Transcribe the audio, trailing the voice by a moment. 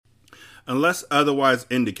Unless otherwise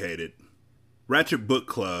indicated, Ratchet Book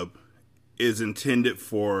Club is intended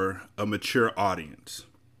for a mature audience.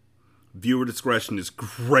 Viewer discretion is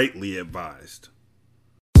greatly advised.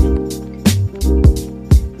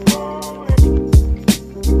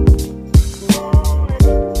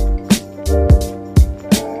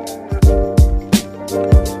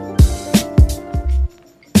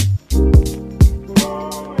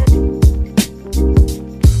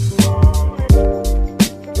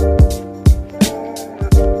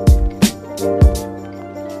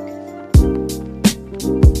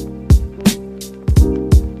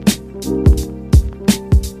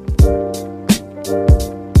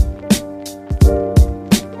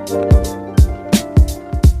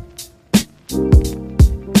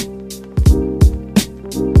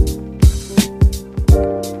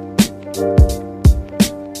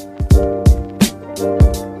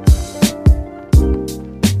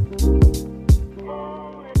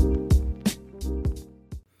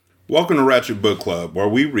 Welcome to Ratchet Book Club, where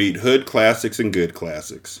we read hood classics and good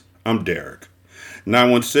classics. I'm Derek.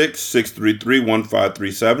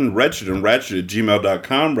 916-633-1537, Ratchet and Ratchet at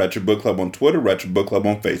gmail.com, Ratchet Book Club on Twitter, Ratchet Book Club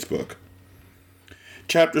on Facebook.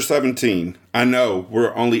 Chapter 17. I know,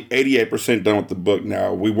 we're only 88% done with the book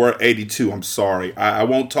now. We were 82, I'm sorry. I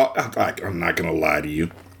won't talk, I'm not going to lie to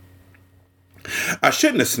you. I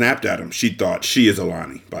shouldn't have snapped at him, she thought. She is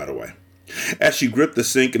Alani, by the way. As she gripped the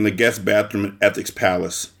sink in the guest bathroom at Ethics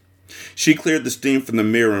Palace. She cleared the steam from the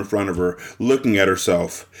mirror in front of her, looking at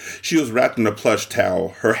herself. She was wrapped in a plush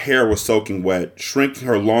towel. Her hair was soaking wet, shrinking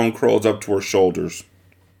her long curls up to her shoulders.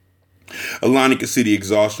 Alani could see the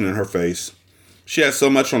exhaustion in her face. She had so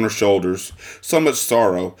much on her shoulders, so much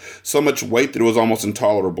sorrow, so much weight that it was almost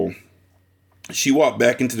intolerable. She walked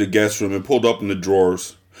back into the guest room and pulled open the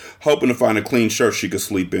drawers, hoping to find a clean shirt she could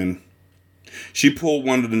sleep in. She pulled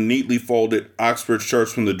one of the neatly folded Oxford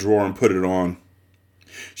shirts from the drawer and put it on.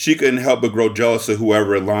 She couldn't help but grow jealous of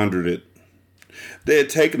whoever had laundered it. They had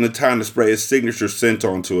taken the time to spray his signature scent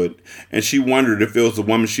onto it, and she wondered if it was the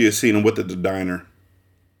woman she had seen him with at the diner.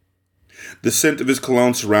 The scent of his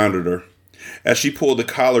cologne surrounded her, as she pulled the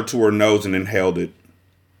collar to her nose and inhaled it.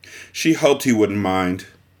 She hoped he wouldn't mind.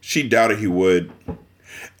 She doubted he would.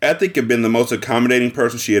 Ethic had been the most accommodating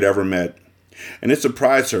person she had ever met, and it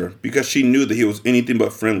surprised her because she knew that he was anything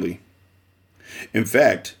but friendly. In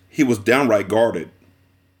fact, he was downright guarded.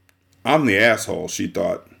 I'm the asshole, she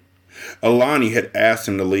thought. Alani had asked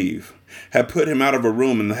him to leave, had put him out of a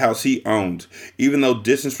room in the house he owned, even though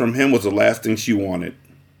distance from him was the last thing she wanted.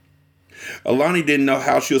 Alani didn't know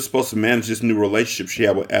how she was supposed to manage this new relationship she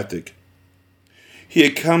had with Ethic. He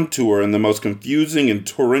had come to her in the most confusing and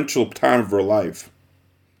torrential time of her life.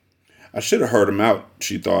 I should have heard him out,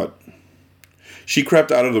 she thought. She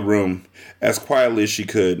crept out of the room, as quietly as she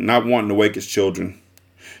could, not wanting to wake his children.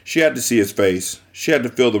 She had to see his face. She had to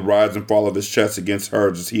feel the rise and fall of his chest against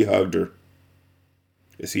hers as he hugged her.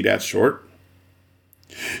 Is he that short?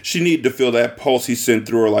 She needed to feel that pulse he sent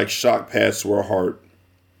through her like shock pads to her heart.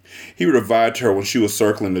 He revived her when she was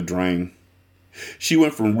circling the drain. She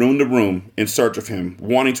went from room to room in search of him,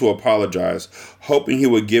 wanting to apologize, hoping he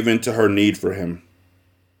would give in to her need for him.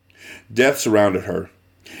 Death surrounded her.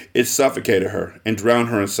 It suffocated her and drowned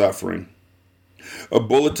her in suffering. A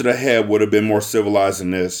bullet to the head would have been more civilized than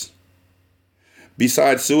this.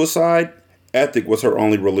 Besides suicide, Ethic was her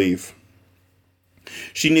only relief.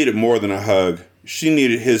 She needed more than a hug. She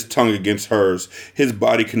needed his tongue against hers, his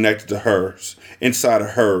body connected to hers, inside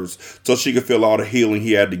of hers, so she could feel all the healing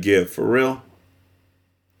he had to give. For real?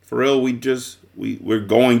 For real, we're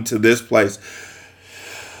going to this place.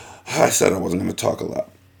 I said I wasn't going to talk a lot.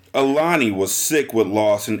 Alani was sick with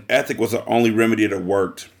loss, and Ethic was the only remedy that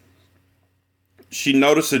worked. She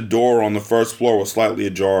noticed the door on the first floor was slightly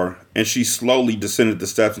ajar, and she slowly descended the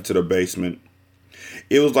steps into the basement.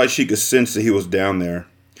 It was like she could sense that he was down there.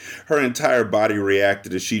 Her entire body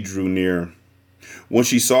reacted as she drew near. When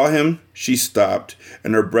she saw him, she stopped,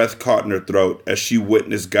 and her breath caught in her throat as she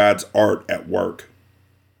witnessed God's art at work.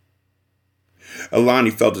 Alani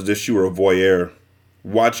felt as if she were a voyeur,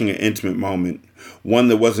 watching an intimate moment, one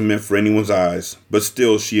that wasn't meant for anyone's eyes, but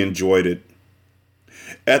still she enjoyed it.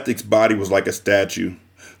 Ethic's body was like a statue,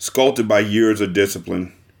 sculpted by years of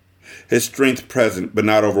discipline. His strength present, but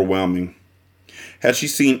not overwhelming. Had she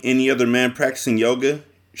seen any other man practicing yoga,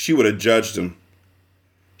 she would have judged him.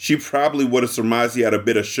 She probably would have surmised he had a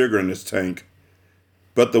bit of sugar in his tank.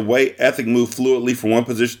 But the way Ethic moved fluidly from one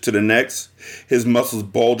position to the next, his muscles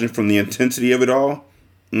bulging from the intensity of it all,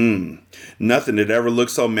 nothing had ever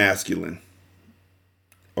looked so masculine.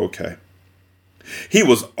 Okay. He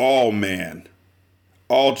was all man,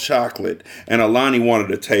 all chocolate, and Alani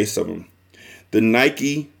wanted a taste of him. The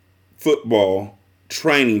Nike football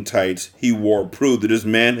training tights he wore proved that his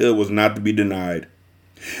manhood was not to be denied.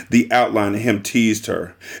 The outline of him teased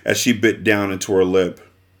her as she bit down into her lip.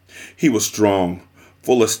 He was strong,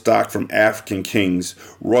 full of stock from African kings,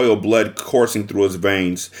 royal blood coursing through his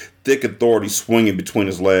veins, thick authority swinging between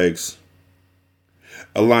his legs.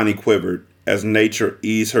 Alani quivered as nature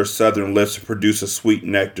eased her southern lips to produce a sweet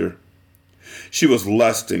nectar. She was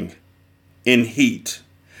lusting, in heat,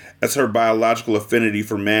 as her biological affinity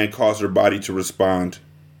for man caused her body to respond.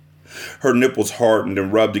 Her nipples hardened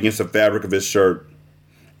and rubbed against the fabric of his shirt,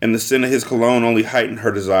 and the scent of his cologne only heightened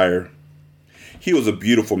her desire. He was a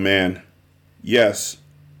beautiful man. Yes,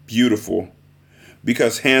 beautiful,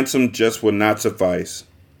 because handsome just would not suffice.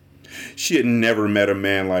 She had never met a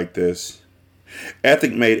man like this.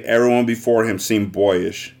 Ethic made everyone before him seem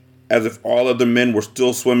boyish, as if all other men were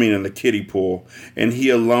still swimming in the kiddie pool, and he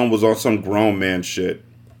alone was on some grown man shit.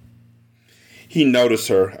 He noticed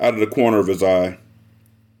her out of the corner of his eye.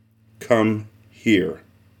 Come here.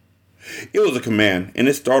 It was a command, and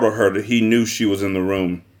it startled her that he knew she was in the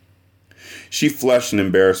room. She flushed in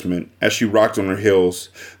embarrassment as she rocked on her heels,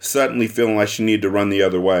 suddenly feeling like she needed to run the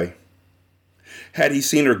other way. Had he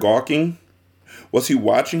seen her gawking? Was he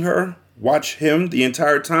watching her? Watch him the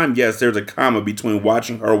entire time? Yes, there's a comma between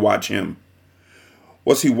watching her, watch him.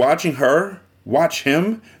 Was he watching her? Watch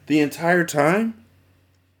him the entire time?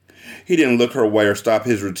 He didn't look her way or stop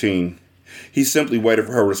his routine. He simply waited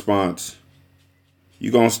for her response.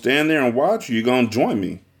 You gonna stand there and watch, or you gonna join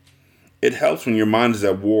me? It helps when your mind is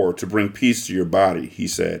at war to bring peace to your body, he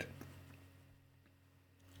said.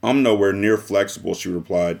 I'm nowhere near flexible, she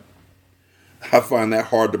replied. I find that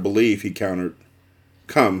hard to believe, he countered.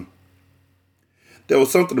 Come. There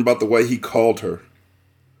was something about the way he called her.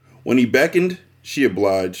 When he beckoned, she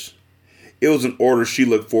obliged. It was an order she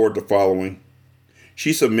looked forward to following.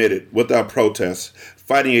 She submitted, without protest,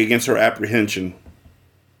 fighting against her apprehension.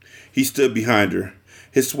 He stood behind her,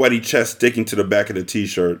 his sweaty chest sticking to the back of the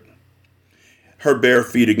t-shirt. Her bare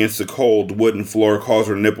feet against the cold wooden floor caused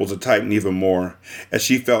her nipples to tighten even more, as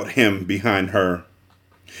she felt him behind her.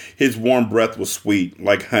 His warm breath was sweet,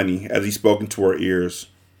 like honey, as he spoke into her ears.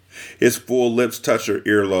 His full lips touched her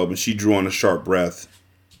earlobe, and she drew on a sharp breath.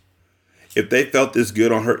 If they felt this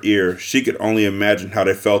good on her ear, she could only imagine how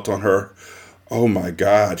they felt on her. Oh my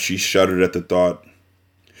God, she shuddered at the thought.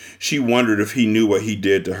 She wondered if he knew what he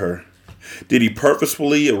did to her. Did he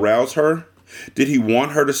purposefully arouse her? Did he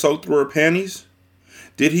want her to soak through her panties?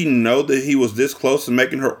 Did he know that he was this close to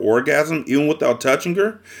making her orgasm even without touching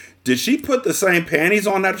her? Did she put the same panties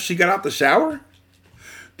on after she got out the shower?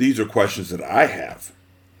 These are questions that I have.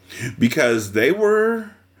 Because they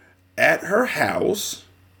were at her house,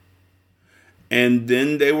 and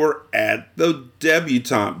then they were at the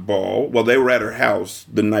debutante ball. Well, they were at her house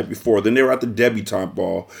the night before. Then they were at the debutante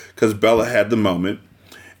ball because Bella had the moment.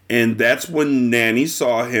 And that's when Nanny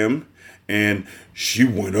saw him, and she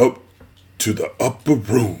went up to the upper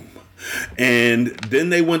room. And then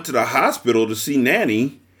they went to the hospital to see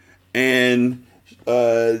Nanny, and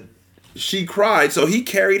she cried, so he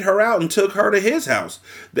carried her out and took her to his house.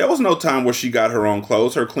 There was no time where she got her own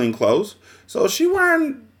clothes, her clean clothes. So is she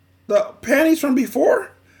wearing the panties from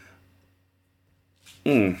before?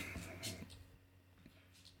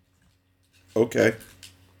 Okay.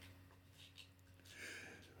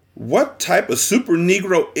 What type of super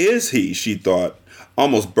Negro is he, she thought,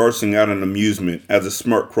 almost bursting out in amusement as a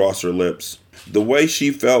smirk crossed her lips. The way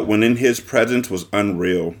she felt when in his presence was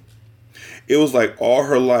unreal. It was like all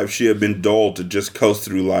her life she had been dulled to just coast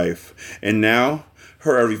through life, and now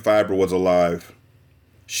her every fiber was alive.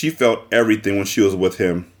 She felt everything when she was with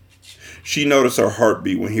him. She noticed her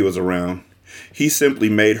heartbeat when he was around. He simply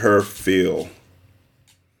made her feel.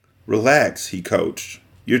 Relax, he coached.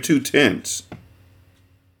 You're too tense.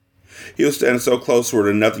 He was standing so close to her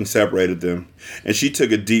that nothing separated them, and she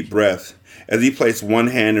took a deep breath as he placed one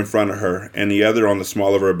hand in front of her and the other on the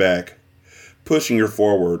small of her back, pushing her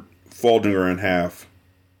forward, folding her in half.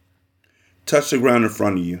 Touch the ground in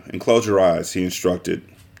front of you and close your eyes, he instructed.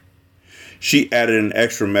 She added an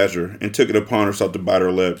extra measure and took it upon herself to bite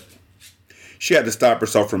her lip. She had to stop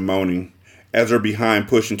herself from moaning as her behind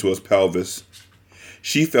pushed into his pelvis.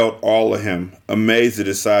 She felt all of him, amazed at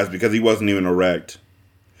his size because he wasn't even erect.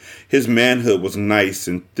 His manhood was nice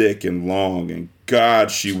and thick and long, and God,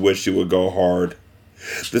 she wished it would go hard.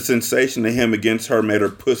 The sensation of him against her made her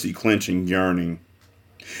pussy clench and yearning.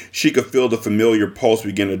 She could feel the familiar pulse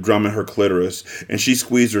begin to drum in her clitoris, and she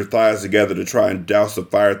squeezed her thighs together to try and douse the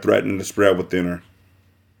fire threatening to spread within her.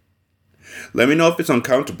 Let me know if it's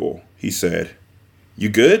uncomfortable, he said. You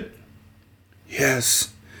good?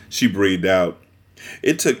 Yes, she breathed out.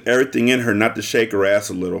 It took everything in her not to shake her ass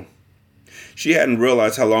a little. She hadn't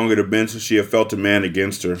realized how long it had been since she had felt a man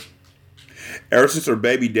against her. Ever since her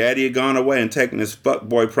baby daddy had gone away and taken his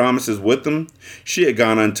fuckboy promises with him, she had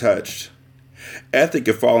gone untouched. Ethic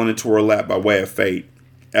had fallen into her lap by way of fate,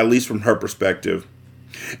 at least from her perspective.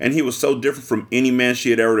 And he was so different from any man she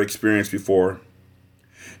had ever experienced before.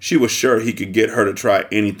 She was sure he could get her to try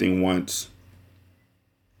anything once.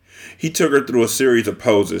 He took her through a series of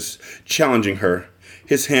poses, challenging her,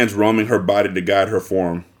 his hands roaming her body to guide her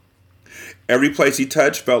form. Every place he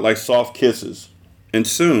touched felt like soft kisses, and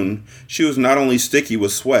soon she was not only sticky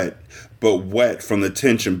with sweat, but wet from the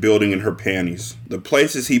tension building in her panties. The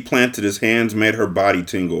places he planted his hands made her body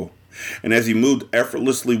tingle, and as he moved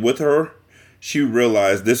effortlessly with her, she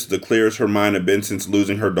realized this is the clearest her mind had been since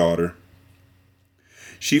losing her daughter.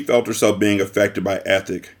 She felt herself being affected by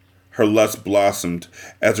Ethic. Her lust blossomed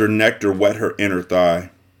as her nectar wet her inner thigh.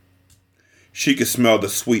 She could smell the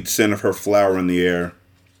sweet scent of her flower in the air.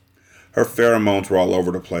 Her pheromones were all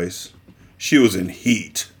over the place. She was in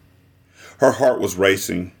heat. Her heart was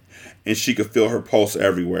racing, and she could feel her pulse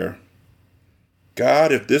everywhere.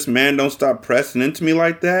 God, if this man don't stop pressing into me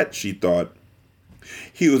like that, she thought.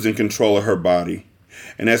 He was in control of her body,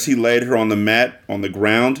 and as he laid her on the mat, on the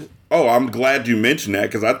ground, oh, I'm glad you mentioned that,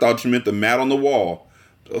 because I thought you meant the mat on the wall.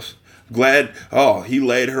 He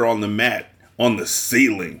laid her on the mat, on the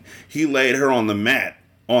ceiling. He laid her on the mat,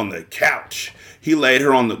 on the couch. He laid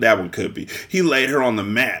her on He laid her on the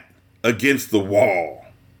mat, against the wall.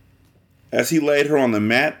 As he laid her on the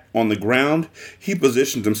mat, on the ground, he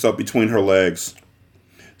positioned himself between her legs.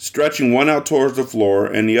 Stretching one out towards the floor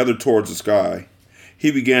and the other towards the sky, he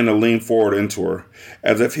began to lean forward into her,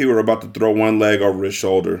 as if he were about to throw one leg over his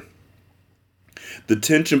shoulder. The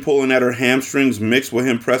tension pulling at her hamstrings mixed with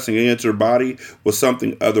him pressing against her body was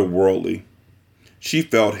something otherworldly. She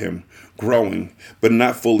felt him, growing, but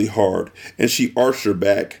not fully hard, and she arched her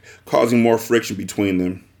back, causing more friction between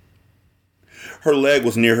them. Her leg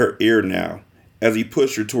was near her ear now, as he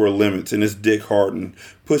pushed her to her limits and his dick hardened,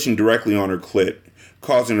 pushing directly on her clit,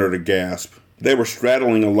 causing her to gasp. They were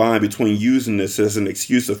straddling a line between using this as an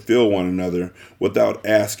excuse to feel one another without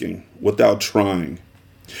asking, without trying.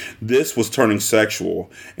 This was turning sexual,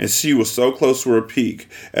 and she was so close to her peak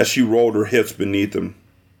as she rolled her hips beneath him.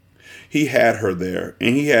 He had her there,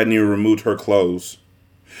 and he hadn't even removed her clothes.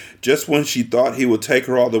 Just when she thought he would take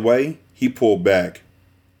her all the way, he pulled back.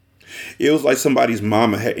 It was like somebody's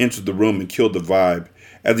mama had entered the room and killed the vibe,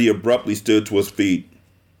 as he abruptly stood to his feet.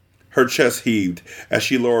 Her chest heaved as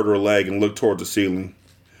she lowered her leg and looked toward the ceiling,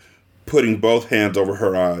 putting both hands over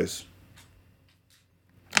her eyes.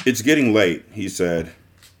 "It's getting late," he said.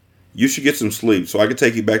 "You should get some sleep so I can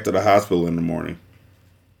take you back to the hospital in the morning."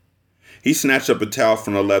 He snatched up a towel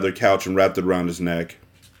from the leather couch and wrapped it around his neck.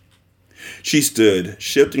 She stood,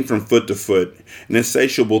 shifting from foot to foot. An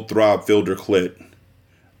insatiable throb filled her clit.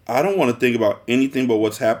 "I don't want to think about anything but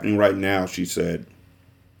what's happening right now," she said.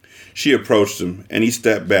 She approached him, and he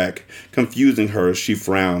stepped back, confusing her as she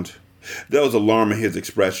frowned. There was alarm in his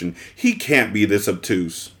expression. He can't be this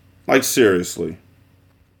obtuse. Like, seriously.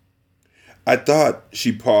 "I thought,"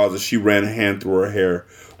 she paused as she ran a hand through her hair.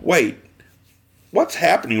 "Wait, what's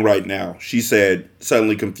happening right now?" she said,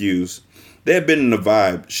 suddenly confused. They had been in the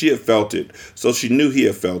vibe. She had felt it, so she knew he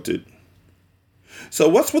had felt it. So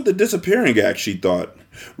what's with the disappearing act, she thought.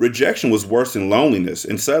 Rejection was worse than loneliness,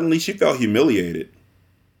 and suddenly she felt humiliated.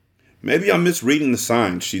 Maybe I'm misreading the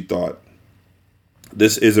signs, she thought.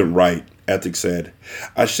 "This isn't right," Ethic said.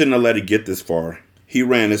 "I shouldn't have let it get this far." He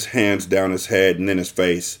ran his hands down his head and then his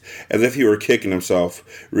face, as if he were kicking himself,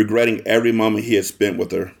 regretting every moment he had spent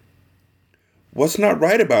with her. "What's not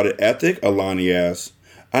right about it, Ethic?" Alani asked.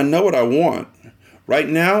 "I know what I want. Right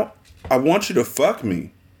now, I want you to fuck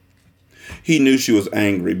me." He knew she was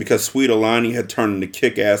angry because sweet Alani had turned into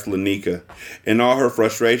kick-ass Lanika, and all her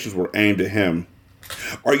frustrations were aimed at him.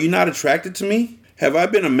 "Are you not attracted to me? Have I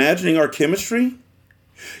been imagining our chemistry?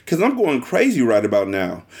 Because I'm going crazy right about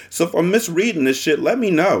now. So if I'm misreading this shit, let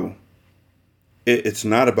me know." It's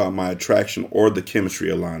not about my attraction or the chemistry,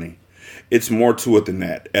 Alani. It's more to it than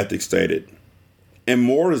that," Ethic stated. "And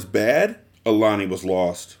more is bad?" Alani was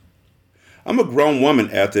lost. "I'm a grown woman,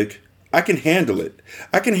 Ethic. I can handle it.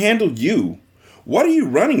 I can handle you. What are you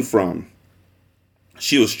running from?"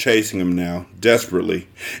 She was chasing him now, desperately,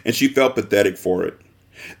 and she felt pathetic for it.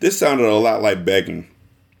 This sounded a lot like begging.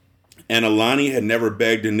 And Alani had never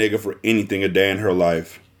begged a nigga for anything a day in her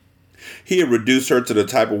life. He had reduced her to the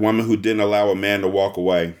type of woman who didn't allow a man to walk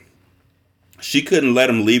away. She couldn't let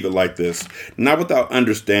him leave it like this, not without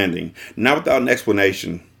understanding, not without an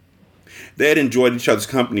explanation. They had enjoyed each other's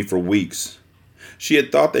company for weeks. She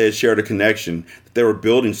had thought they had shared a connection, that they were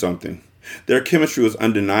building something. Their chemistry was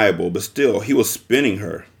undeniable, but still, he was spinning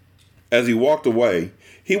her. As he walked away,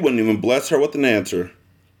 he wouldn't even bless her with an answer.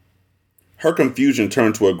 Her confusion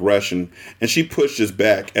turned to aggression, and she pushed his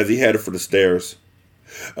back as he headed for the stairs.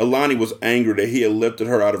 Alani was angry that he had lifted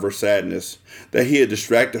her out of her sadness, that he had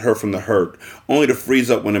distracted her from the hurt, only to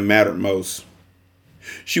freeze up when it mattered most.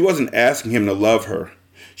 She wasn't asking him to love her.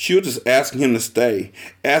 She was just asking him to stay,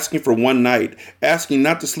 asking for one night, asking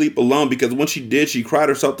not to sleep alone because when she did, she cried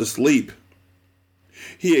herself to sleep.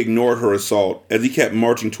 He ignored her assault as he kept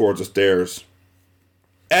marching towards the stairs.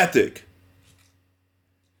 Ethic!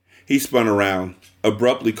 He spun around,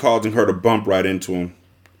 abruptly causing her to bump right into him.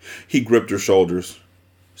 He gripped her shoulders.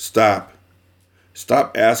 Stop.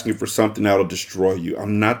 Stop asking for something that'll destroy you.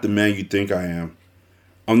 I'm not the man you think I am.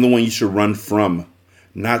 I'm the one you should run from,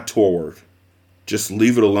 not toward. Just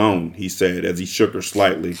leave it alone, he said as he shook her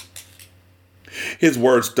slightly. His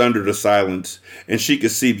words thundered a silence, and she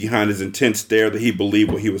could see behind his intense stare that he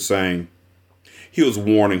believed what he was saying. He was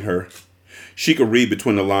warning her. She could read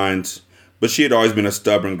between the lines, but she had always been a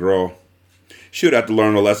stubborn girl. She would have to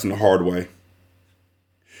learn a lesson the hard way.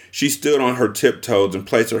 She stood on her tiptoes and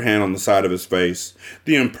placed her hand on the side of his face,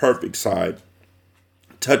 the imperfect side,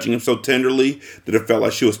 touching him so tenderly that it felt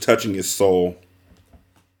like she was touching his soul.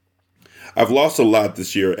 I've lost a lot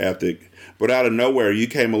this year, Ethic, but out of nowhere you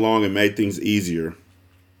came along and made things easier.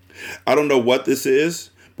 I don't know what this is,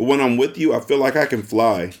 but when I'm with you, I feel like I can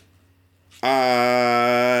fly.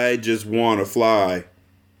 I just want to fly,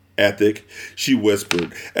 Ethic, she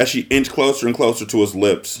whispered as she inched closer and closer to his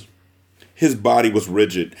lips. His body was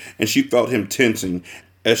rigid, and she felt him tensing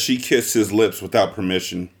as she kissed his lips without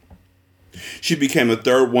permission. She became the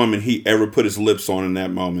third woman he ever put his lips on in that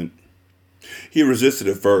moment. He resisted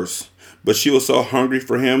at first, but she was so hungry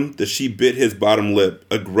for him that she bit his bottom lip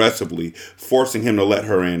aggressively, forcing him to let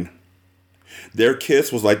her in. Their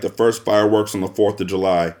kiss was like the first fireworks on the 4th of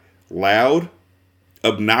July. Loud,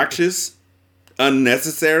 obnoxious,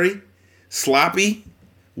 unnecessary, sloppy,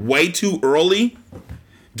 way too early,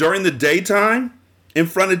 during the daytime, in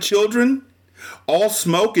front of children, all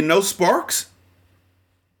smoke and no sparks.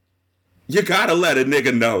 You gotta let a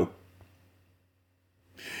nigga know.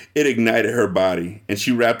 It ignited her body, and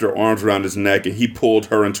she wrapped her arms around his neck, and he pulled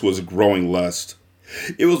her into his growing lust.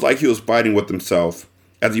 It was like he was fighting with himself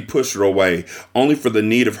as he pushed her away, only for the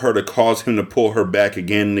need of her to cause him to pull her back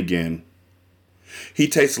again and again. He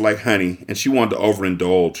tasted like honey, and she wanted to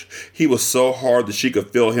overindulge. He was so hard that she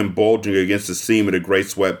could feel him bulging against the seam of the gray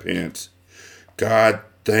sweatpants. God,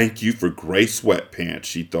 thank you for gray sweatpants,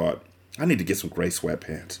 she thought. I need to get some gray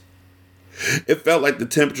sweatpants. It felt like the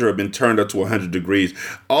temperature had been turned up to 100 degrees.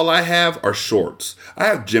 All I have are shorts. I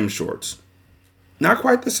have gym shorts. Not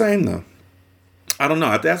quite the same, though. I don't know.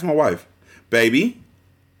 I have to ask my wife. Baby,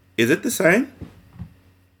 is it the same?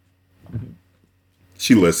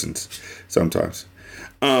 She listens sometimes.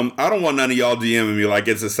 I don't want none of y'all DMing me like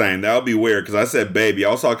it's the same. That would be weird because I said baby.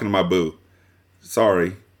 I was talking to my boo.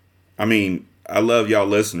 Sorry. I mean, I love y'all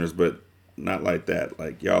listeners, but not like that.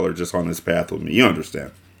 Like, y'all are just on this path with me. You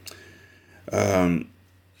understand.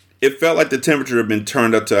 It felt like the temperature had been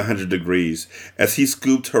turned up to 100 degrees as he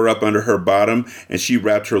scooped her up under her bottom and she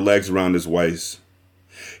wrapped her legs around his waist.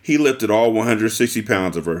 He lifted all 160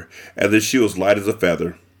 pounds of her as if she was light as a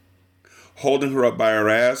feather. Holding her up by her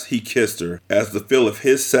ass, he kissed her as the feel of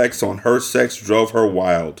his sex on her sex drove her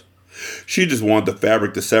wild. She just wanted the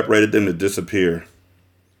fabric that separated them to disappear.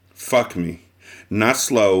 Fuck me. Not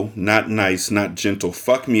slow, not nice, not gentle.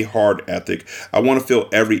 Fuck me hard, Ethic. I want to feel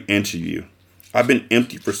every inch of you. I've been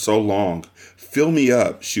empty for so long. Fill me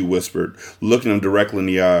up, she whispered, looking him directly in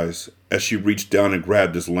the eyes as she reached down and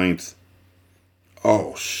grabbed his length.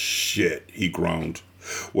 Oh, shit, he groaned.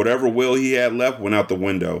 Whatever will he had left went out the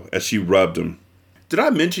window as she rubbed him. Did I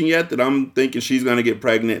mention yet that I'm thinking she's going to get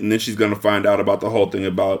pregnant and then she's going to find out about the whole thing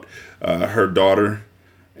about her daughter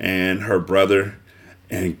and her brother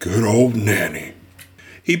and good old Nanny?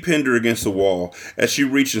 He pinned her against the wall as she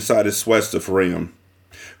reached inside his sweats to free him.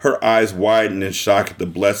 Her eyes widened in shock at the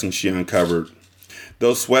blessing she uncovered.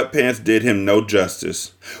 Those sweatpants did him no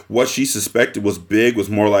justice. What she suspected was big was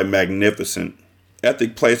more like magnificent.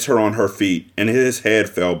 Ethic placed her on her feet, and his head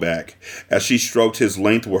fell back as she stroked his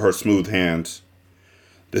length with her smooth hands.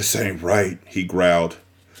 This ain't right, he growled.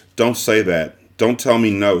 Don't say that. Don't tell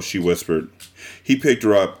me no, she whispered. He picked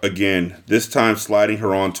her up again, this time sliding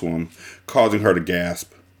her onto him, causing her to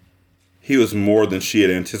gasp. He was more than she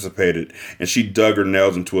had anticipated, and she dug her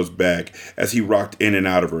nails into his back as he rocked in and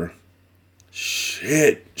out of her.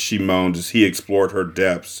 Shit, she moaned as he explored her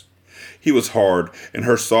depths. He was hard, and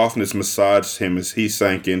her softness massaged him as he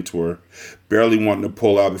sank into her, barely wanting to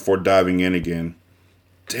pull out before diving in again.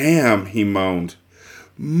 Damn, he moaned.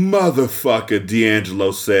 Motherfucker,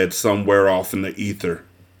 D'Angelo said somewhere off in the ether.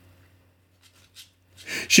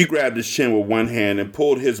 She grabbed his chin with one hand and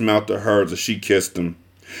pulled his mouth to hers as she kissed him.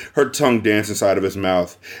 Her tongue danced inside of his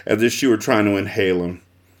mouth, as if she were trying to inhale him.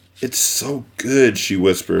 It's so good, she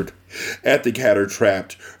whispered. Ethic had her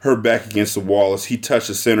trapped, her back against the wall as he touched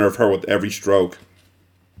the center of her with every stroke.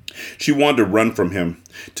 She wanted to run from him,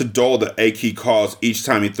 to dull the ache he caused each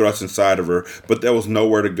time he thrust inside of her, but there was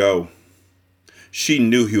nowhere to go. She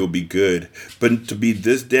knew he would be good, but to be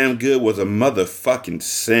this damn good was a motherfucking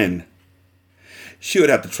sin. She would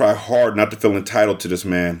have to try hard not to feel entitled to this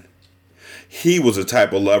man. He was the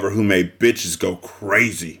type of lover who made bitches go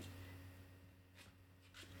crazy.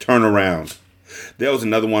 Turn around. There was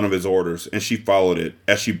another one of his orders, and she followed it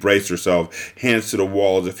as she braced herself, hands to the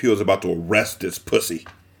wall as if he was about to arrest this pussy.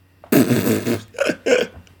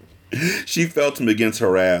 She felt him against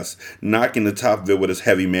her ass, knocking the top of it with his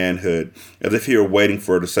heavy manhood, as if he were waiting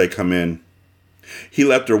for her to say come in. He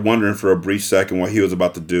left her wondering for a brief second what he was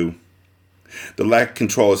about to do. The lack of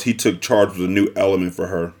control as he took charge was a new element for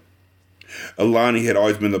her. Alani had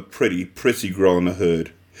always been the pretty, prissy girl in the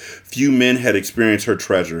hood. Few men had experienced her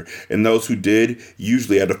treasure, and those who did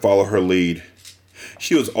usually had to follow her lead.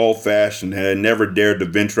 She was old-fashioned and had never dared to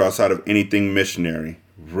venture outside of anything missionary.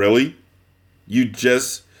 Really? You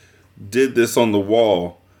just did this on the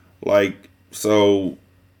wall. So...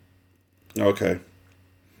 Okay.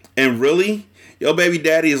 And really? Your baby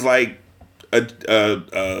daddy is like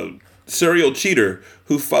a serial cheater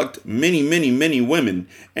who fucked many, many, many women,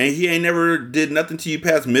 and he ain't never did nothing to you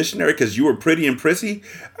past missionary because you were pretty and prissy?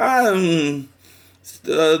 The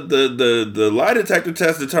lie detector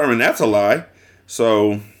test determined that's a lie.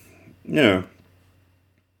 So, yeah.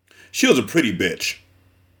 She was a pretty bitch,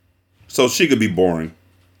 so she could be boring.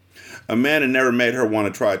 A man had never made her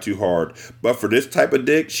want to try too hard, but for this type of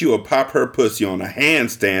dick, she would pop her pussy on a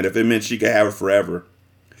handstand if it meant she could have it forever.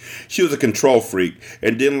 She was a control freak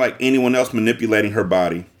and didn't like anyone else manipulating her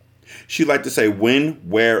body. She liked to say when,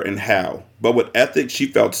 where, and how, but with ethic, she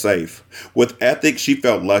felt safe. With ethic, she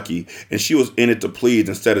felt lucky, and she was in it to please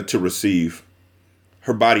instead of to receive.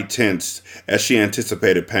 Her body tensed as she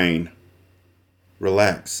anticipated pain.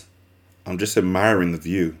 Relax. I'm just admiring the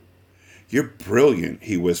view. You're brilliant,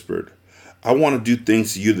 he whispered. I want to do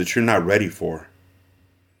things to you that you're not ready for.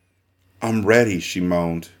 I'm ready, she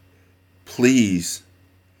moaned. Please.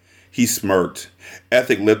 He smirked.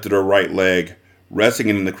 Ethic lifted her right leg, resting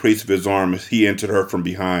it in the crease of his arm as he entered her from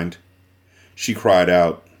behind. She cried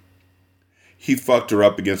out. He fucked her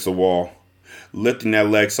up against the wall, lifting that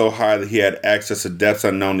leg so high that he had access to depths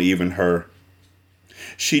unknown to even her.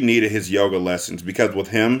 She needed his yoga lessons because with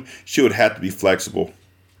him, she would have to be flexible.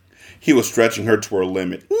 He was stretching her to her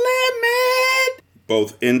limit. Limit!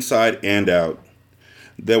 Both inside and out.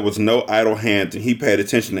 There was no idle hands, and he paid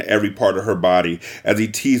attention to every part of her body as he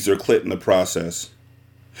teased her clit in the process.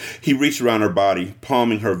 He reached around her body,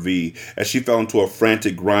 palming her V, as she fell into a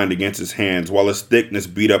frantic grind against his hands while his thickness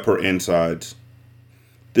beat up her insides.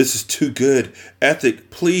 This is too good.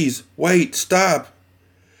 Ethic, please, wait, stop.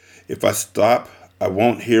 If I stop, I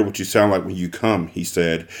won't hear what you sound like when you come, he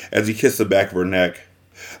said, as he kissed the back of her neck.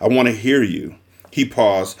 I want to hear you. He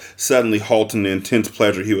paused, suddenly halting the intense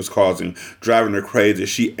pleasure he was causing, driving her crazy as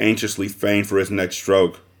she anxiously feigned for his next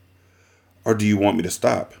stroke. Or do you want me to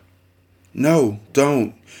stop? No,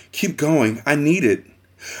 don't. Keep going. I need it.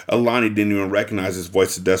 Alani didn't even recognize his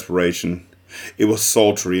voice of desperation. It was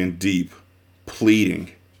sultry and deep,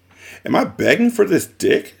 pleading. Am I begging for this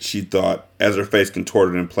dick? She thought, as her face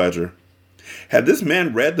contorted in pleasure. Had this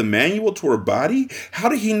man read the manual to her body? How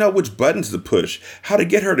did he know which buttons to push? How to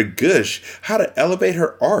get her to gush? How to elevate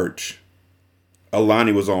her arch?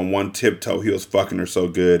 Alani was on one tiptoe. He was fucking her so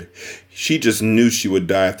good. She just knew she would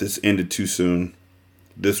die if this ended too soon.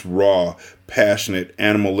 This raw, passionate,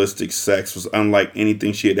 animalistic sex was unlike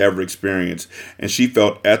anything she had ever experienced, and she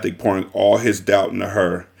felt Ethic pouring all his doubt into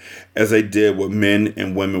her, as they did what men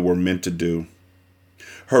and women were meant to do.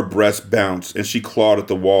 Her breast bounced, and she clawed at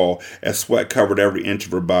the wall as sweat covered every inch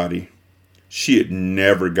of her body. She had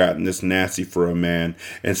never gotten this nasty for a man,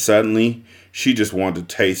 and suddenly, she just wanted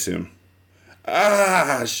to taste him.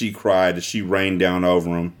 Ah, she cried as she rained down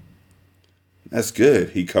over him. That's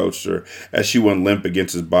good, he coached her, as she went limp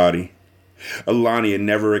against his body. Alani had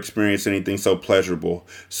never experienced anything so pleasurable,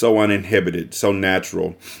 so uninhibited, so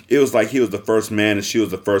natural. It was like he was the first man and she was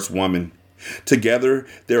the first woman. Together,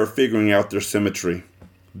 they were figuring out their symmetry.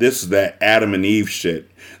 This is that Adam and Eve shit.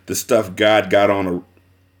 The stuff God got on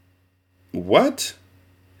a... What?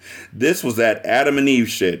 This was that Adam and Eve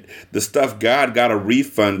shit. The stuff God got a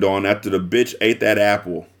refund on after the bitch ate that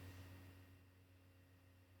apple.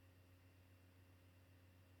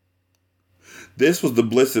 This was the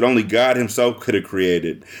bliss that only God himself could have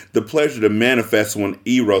created, the pleasure that manifested when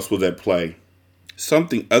Eros was at play.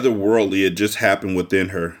 Something otherworldly had just happened within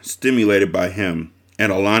her, stimulated by him,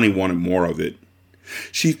 and Alani wanted more of it.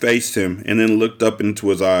 She faced him and then looked up into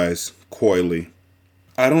his eyes, coyly.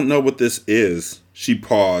 I don't know what this is. She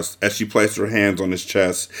paused as she placed her hands on his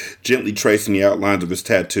chest, gently tracing the outlines of his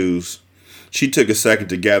tattoos. She took a second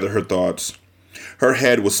to gather her thoughts. Her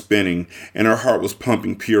head was spinning, and her heart was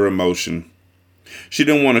pumping pure emotion. She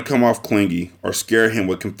didn't want to come off clingy or scare him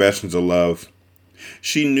with confessions of love.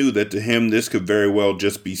 She knew that to him this could very well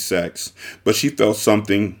just be sex, but she felt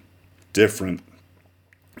something different,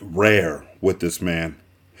 rare with this man.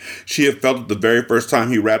 She had felt it the very first time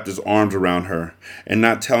he wrapped his arms around her, and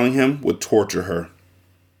not telling him would torture her.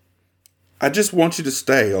 I just want you to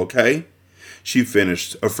stay, okay? She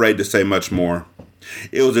finished, afraid to say much more.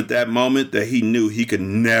 It was at that moment that he knew he could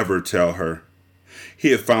never tell her. He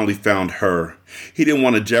had finally found her. He didn't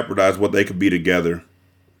want to jeopardize what they could be together.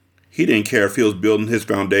 He didn't care if he was building his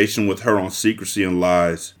foundation with her on secrecy and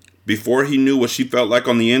lies. Before he knew what she felt like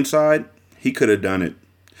on the inside, he could have done it.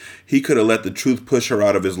 He could have let the truth push her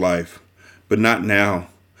out of his life. But not now.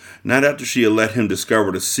 Not after she had let him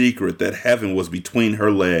discover the secret that heaven was between her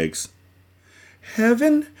legs.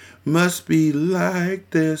 Heaven must be like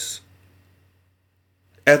this.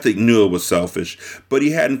 Ethic knew it was selfish, but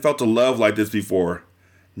he hadn't felt a love like this before.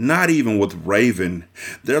 Not even with Raven.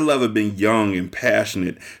 Their love had been young and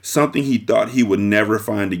passionate, something he thought he would never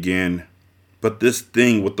find again. But this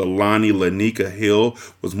thing with Alani Lanika Hill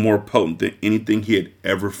was more potent than anything he had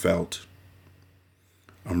ever felt.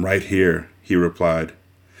 I'm right here, he replied.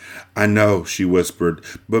 I know, she whispered,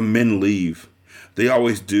 but men leave. They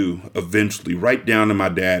always do, eventually, right down to my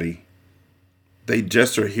daddy. They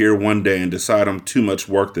just are here one day and decide I'm too much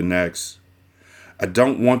work the next. I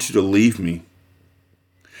don't want you to leave me.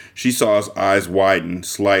 She saw his eyes widen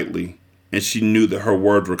slightly, and she knew that her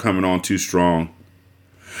words were coming on too strong.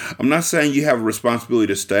 I'm not saying you have a responsibility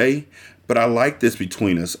to stay, but I like this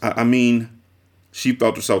between us. I mean, she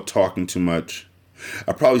felt herself talking too much.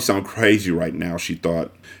 I probably sound crazy right now, she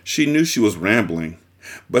thought. She knew she was rambling,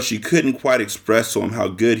 but she couldn't quite express to him how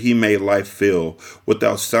good he made life feel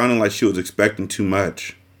without sounding like she was expecting too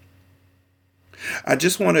much. I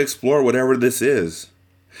just want to explore whatever this is.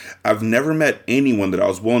 I've never met anyone that I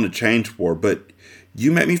was willing to change for, but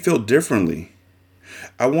you make me feel differently.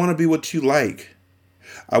 I want to be what you like.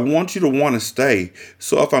 I want you to want to stay,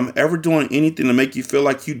 so if I'm ever doing anything to make you feel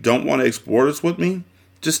like you don't want to explore this with me,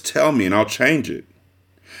 just tell me and I'll change it.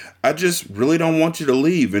 I just really don't want you to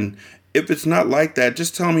leave, and if it's not like that,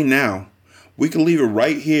 just tell me now. We can leave it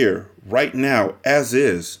right here, right now, as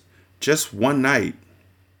is. Just one night.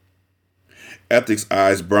 Ethic's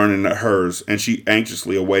eyes burned into hers, and she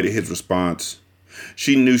anxiously awaited his response.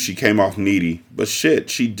 She knew she came off needy, but shit,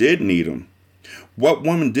 she did need him. What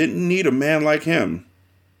woman didn't need a man like him?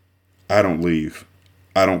 I don't leave.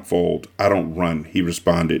 I don't fold. I don't run, he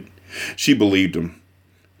responded. She believed him.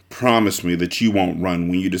 Promise me that you won't run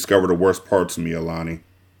when you discover the worst parts of me, Alani.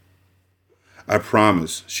 I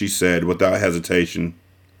promise, she said without hesitation.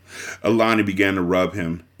 Alani began to rub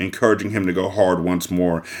him, encouraging him to go hard once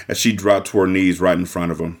more as she dropped to her knees right in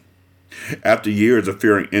front of him. After years of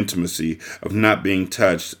fearing intimacy, of not being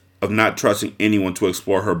touched, of not trusting anyone to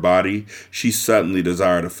explore her body, she suddenly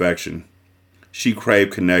desired affection. She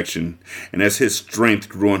craved connection, and as his strength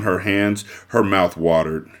grew in her hands, her mouth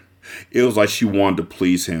watered. It was like she wanted to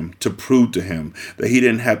please him, to prove to him that he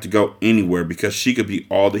didn't have to go anywhere because she could be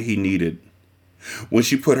all that he needed. When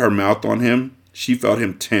she put her mouth on him, she felt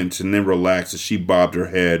him tense and then relax as she bobbed her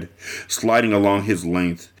head, sliding along his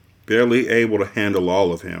length, barely able to handle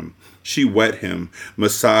all of him. She wet him,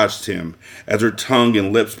 massaged him, as her tongue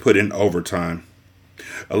and lips put in overtime.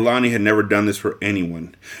 Alani had never done this for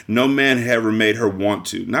anyone. No man had ever made her want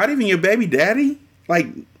to. Not even your baby daddy?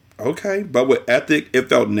 Okay. But with Ethic, it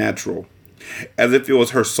felt natural. As if it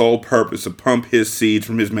was her sole purpose to pump his seeds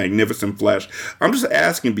from his magnificent flesh. I'm just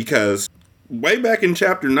asking because way back in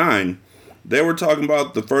chapter 9, they were talking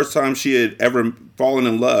about the first time she had ever fallen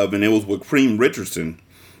in love, and it was with Cream Richardson.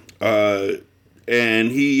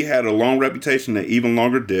 And he had a long reputation, an even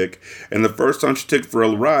longer dick. And the first time she took for a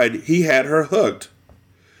ride, he had her hooked.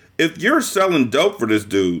 If you're selling dope for this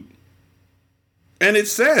dude, and it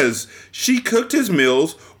says she cooked his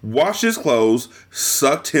meals, washed his clothes,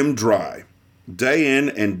 sucked him dry, day in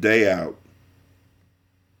and day out.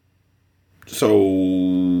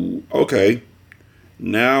 So, okay.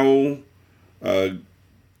 Now,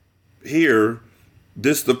 here,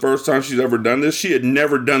 This is the first time she's ever done this. She had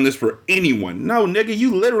never done this for anyone. No, nigga,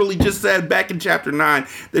 you literally just said back in chapter 9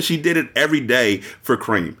 that she did it every day for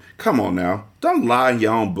Cream. Come on now. Don't lie in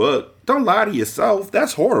your own book. Don't lie to yourself.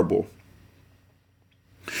 That's horrible.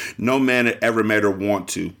 No man had ever made her want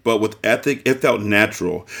to, but with Ethic, it felt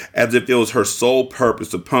natural, as if it was her sole purpose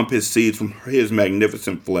to pump his seeds from his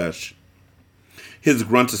magnificent flesh. His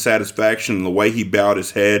grunt of satisfaction and the way he bowed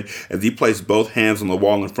his head as he placed both hands on the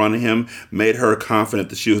wall in front of him made her confident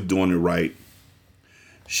that she was doing it right.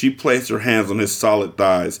 She placed her hands on his solid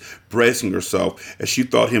thighs, bracing herself as she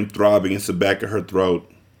felt him throbbing against the back of her throat.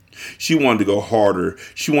 She wanted to go harder.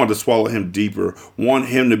 She wanted to swallow him deeper, wanted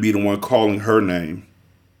him to be the one calling her name.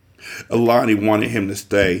 Alani wanted him to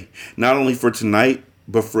stay, not only for tonight,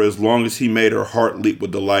 but for as long as he made her heart leap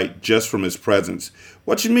with delight just from his presence.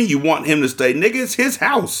 What you mean you want him to stay? Nigga, it's his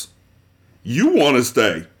house. You want to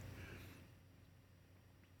stay.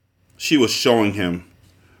 She was showing him,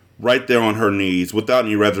 right there on her knees, without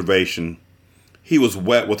any reservation. He was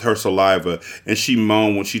wet with her saliva, and she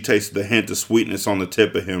moaned when she tasted the hint of sweetness on the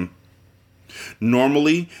tip of him.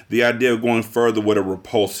 Normally, the idea of going further would have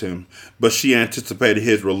repulsed him, but she anticipated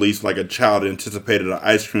his release like a child anticipated an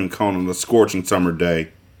ice cream cone on a scorching summer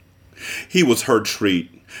day. He was her treat.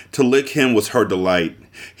 To lick him was her delight.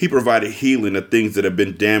 He provided healing to things that had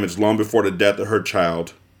been damaged long before the death of her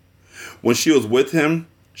child. When she was with him,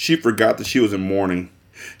 she forgot that she was in mourning.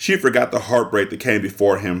 She forgot the heartbreak that came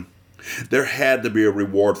before him. There had to be a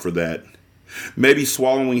reward for that. Maybe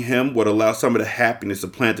swallowing him would allow some of the happiness to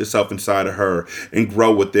plant itself inside of her and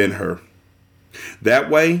grow within her. That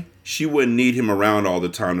way, she wouldn't need him around all the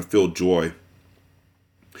time to feel joy.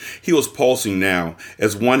 He was pulsing now.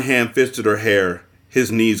 As one hand fisted her hair,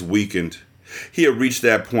 his knees weakened. He had reached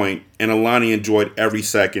that point, and Alani enjoyed every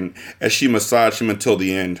second as she massaged him until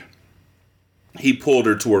the end. He pulled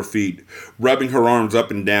her to her feet, rubbing her arms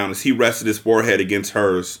up and down as he rested his forehead against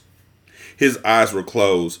hers. His eyes were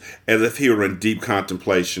closed, as if he were in deep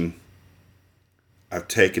contemplation. "I've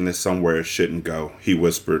taken this somewhere it shouldn't go," he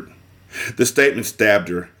whispered. The statement stabbed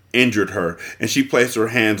her, injured her, and she placed her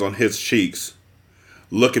hands on his cheeks.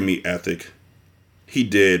 "Look at me, Ethic." He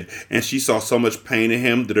did, and she saw so much pain in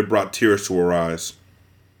him that it brought tears to her eyes.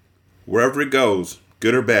 "Wherever it goes,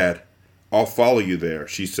 good or bad, I'll follow you there,"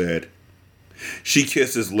 she said. She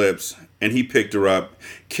kissed his lips, and he picked her up,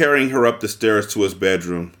 carrying her up the stairs to his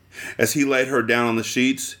bedroom. As he laid her down on the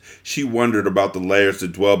sheets, she wondered about the layers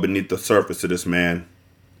that dwelled beneath the surface of this man.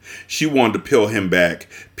 She wanted to peel him back,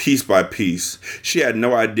 piece by piece. She had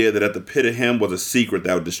no idea that at the pit of him was a secret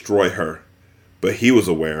that would destroy her. But he was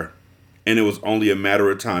aware, and it was only a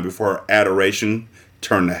matter of time before her adoration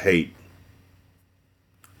turned to hate.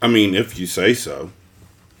 I mean, if you say so.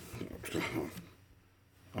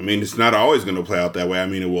 I mean, it's not always going to play out that way. I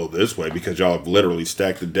mean, it will this way because y'all have literally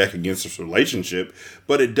stacked the deck against this relationship,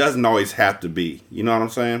 but it doesn't always have to be. You know what I'm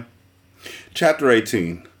saying? Chapter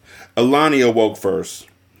 18. Alani awoke first,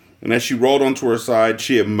 and as she rolled onto her side,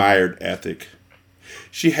 she admired Ethic.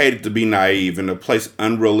 She hated to be naive and to place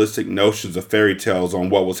unrealistic notions of fairy tales on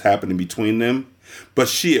what was happening between them, but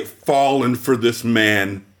she had fallen for this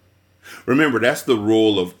man. Remember, that's the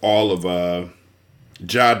rule of all of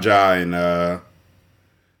Jaja and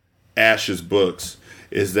Ash's books,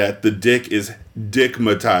 is that the dick is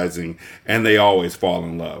dickmatizing, and they always fall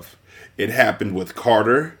in love. It happened with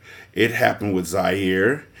Carter. It happened with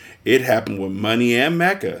Zaire. It happened with Money and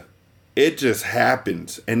Mecca. It just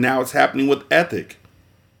happens, and now it's happening with Ethic,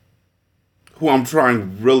 who I'm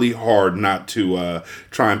trying really hard not to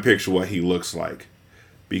try and picture what he looks like,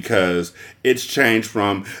 because it's changed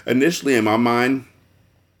from initially in my mind,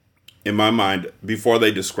 before they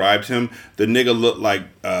described him, the nigga looked like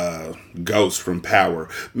Ghost from Power.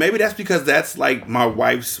 Maybe that's because that's like my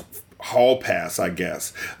wife's hall pass, I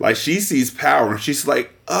guess. Like, she sees Power and she's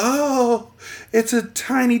like, oh, it's a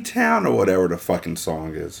tiny town, or whatever the fucking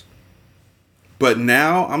song is. But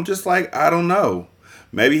now I'm just like, I don't know.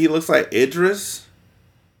 Maybe he looks like Idris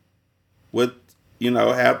with,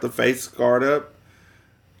 half the face scarred up.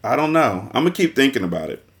 I don't know. I'm going to keep thinking about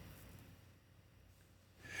it.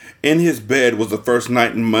 In his bed was the first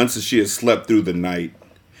night in months that she had slept through the night.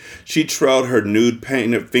 She trailed her nude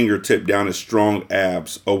painted fingertip down his strong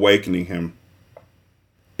abs, awakening him.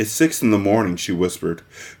 "It's 6 a.m, she whispered.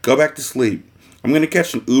 "Go back to sleep. I'm going to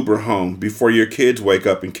catch an Uber home before your kids wake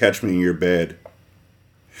up and catch me in your bed."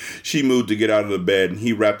 She moved to get out of the bed, and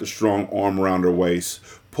he wrapped a strong arm around her waist,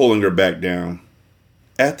 pulling her back down.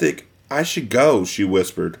 "Ethic, I should go," she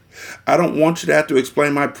whispered. "I don't want you to have to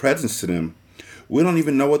explain my presence to them. We don't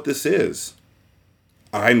even know what this is."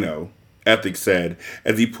 "I know," Ethic said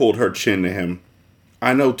as he pulled her chin to him.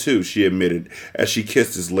 I know too, she admitted as she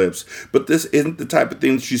kissed his lips, but this isn't the type of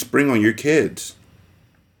thing that you spring on your kids.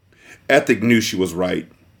 Ethic knew she was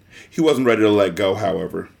right. He wasn't ready to let go,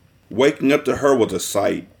 however. Waking up to her was a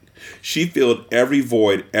sight. She filled every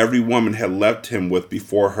void every woman had left him with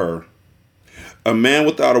before her. A man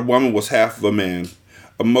without a woman was half of a man,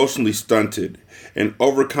 emotionally stunted, and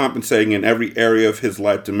overcompensating in every area of his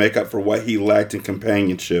life to make up for what he lacked in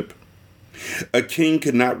companionship. A king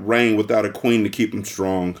could not reign without a queen to keep him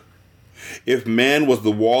strong. If man was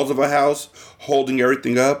the walls of a house, holding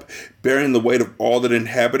everything up, bearing the weight of all that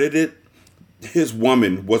inhabited it, his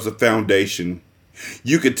woman was a foundation.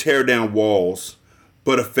 You could tear down walls,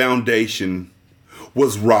 but a foundation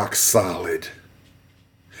was rock solid.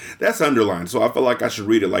 That's underlined, so I feel like I should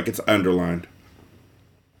read it like it's underlined.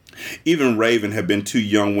 Even Raven had been too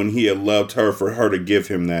young when he had loved her for her to give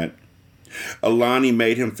him that. Alani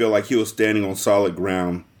made him feel like he was standing on solid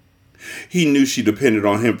ground. He knew she depended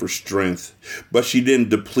on him for strength, but she didn't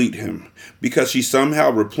deplete him because she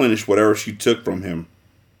somehow replenished whatever she took from him.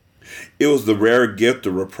 It was the rare gift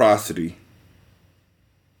of reciprocity.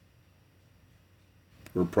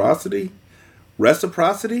 Reciprocity?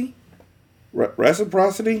 Reciprocity?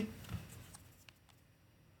 Reciprocity?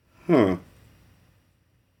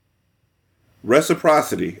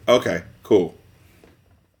 Reciprocity. Okay, cool.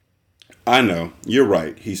 I know, you're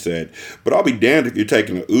right, he said, but I'll be damned if you're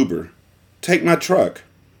taking an Uber. Take my truck.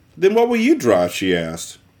 Then what will you drive, she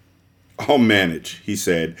asked. I'll manage, he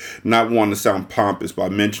said, not wanting to sound pompous by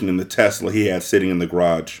mentioning the Tesla he had sitting in the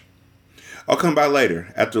garage. I'll come by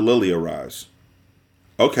later, after Lily arrives.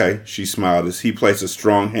 Okay, she smiled as he placed a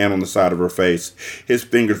strong hand on the side of her face, his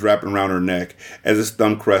fingers wrapping around her neck as his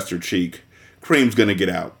thumb caressed her cheek. Cream's gonna get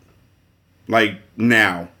out. Like,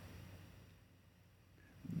 now.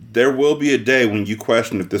 There will be a day when you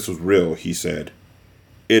question if this was real, he said.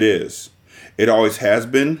 It is. It always has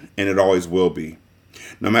been, and it always will be.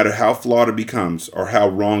 No matter how flawed it becomes, or how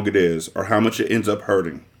wrong it is, or how much it ends up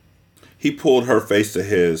hurting. He pulled her face to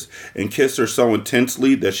his and kissed her so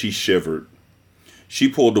intensely that she shivered. She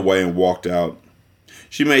pulled away and walked out.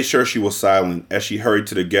 She made sure she was silent as she hurried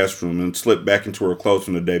to the guest room and slipped back into her clothes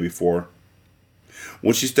from the day before.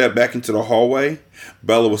 When she stepped back into the hallway,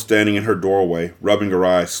 Bella was standing in her doorway, rubbing her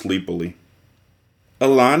eyes sleepily.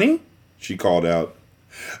 Alani? She called out.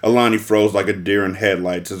 Alani froze like a deer in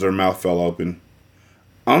headlights as her mouth fell open.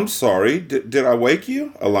 I'm sorry, did I wake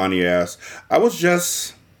you? Alani asked. I was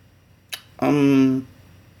just... How's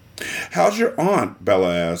your aunt?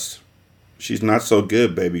 Bella asked. She's not so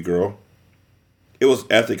good, baby girl. It was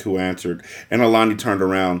Ethic who answered, and Alani turned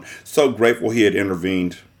around, so grateful he had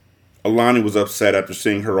intervened. Alani was upset after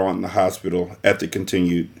seeing her aunt in the hospital, Ethic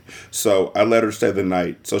continued. So I let her stay the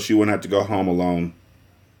night, so she wouldn't have to go home alone.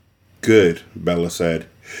 Good, Bella said.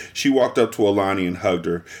 She walked up to Alani and hugged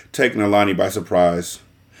her, taking Alani by surprise.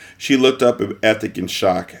 She looked up at Ethic in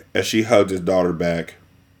shock as she hugged his daughter back.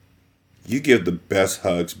 You give the best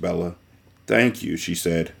hugs, Bella. Thank you, she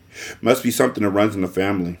said. Must be something that runs in the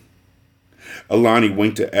family. Alani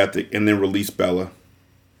winked at Ethic and then released Bella.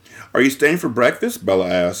 Are you staying for breakfast? Bella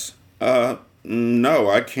asked. No,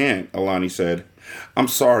 I can't, Alani said. I'm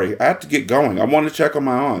sorry, I have to get going. I want to check on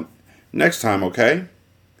my aunt. Next time, okay?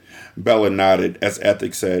 Bella nodded as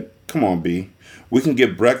Ethic said, Come on, B. We can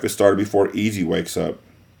get breakfast started before Easy wakes up.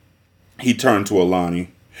 He turned to Alani.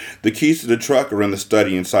 The keys to the truck are in the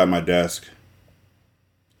study inside my desk.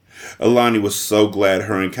 Alani was so glad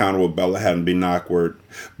her encounter with Bella hadn't been awkward,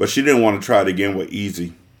 but she didn't want to try it again with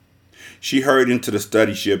Easy. She hurried into the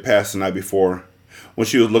study she had passed the night before, when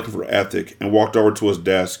she was looking for Ethic, and walked over to his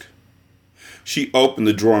desk. She opened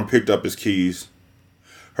the drawer and picked up his keys.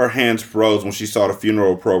 Her hands froze when she saw the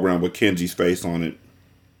funeral program with Kenzie's face on it.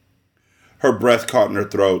 Her breath caught in her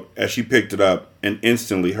throat as she picked it up, and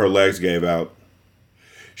instantly her legs gave out.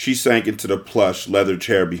 She sank into the plush leather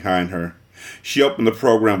chair behind her. She opened the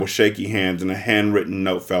program with shaky hands, and a handwritten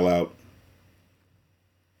note fell out.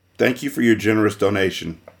 Thank you for your generous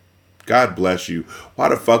donation. God bless you. Why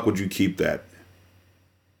the fuck would you keep that?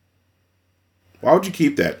 Why would you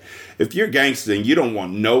keep that? If you're gangster and you don't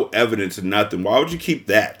want no evidence of nothing, why would you keep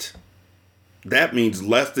that? That means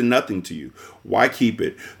less than nothing to you. Why keep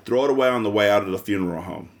it? Throw it away on the way out of the funeral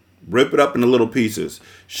home. Rip it up into little pieces.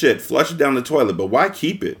 Shit, flush it down the toilet, but why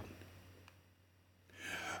keep it?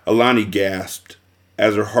 Alani gasped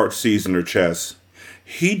as her heart seized in her chest.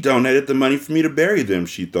 He donated the money for me to bury them,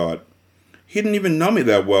 she thought. He didn't even know me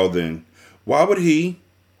that well then. Why would he?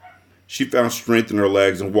 She found strength in her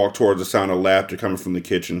legs and walked towards the sound of laughter coming from the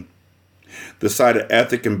kitchen. The sight of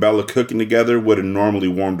Ethic and Bella cooking together would have normally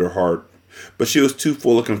warmed her heart, but she was too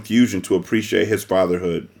full of confusion to appreciate his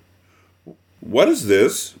fatherhood. "What is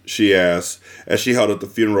this?" she asked as she held up the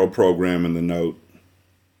funeral program and the note.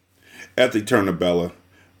 Ethic turned to Bella.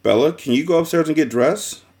 "Bella, can you go upstairs and get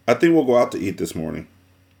dressed? I think we'll go out to eat this morning."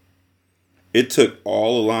 It took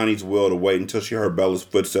all Alani's will to wait until she heard Bella's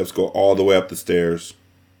footsteps go all the way up the stairs.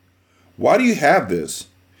 "Why do you have this?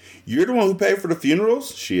 You're the one who paid for the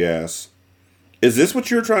funerals?" she asked. "Is this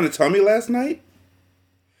what you were trying to tell me last night?"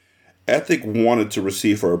 Ethic wanted to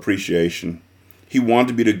receive her appreciation. He wanted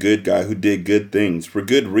to be the good guy who did good things for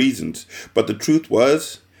good reasons, but the truth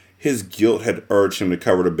was, his guilt had urged him to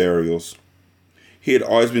cover the burials. He had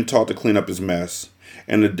always been taught to clean up his mess,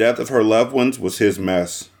 and the death of her loved ones was his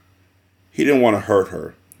mess. He didn't want to hurt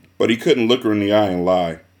her, but he couldn't look her in the eye and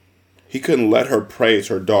lie. He couldn't let her praise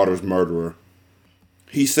her daughter's murderer.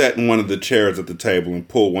 He sat in one of the chairs at the table and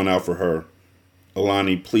pulled one out for her.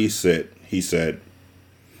 "Alani, please sit," he said.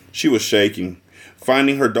 She was shaking.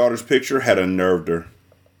 Finding her daughter's picture had unnerved her.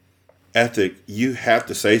 "Ethic, you have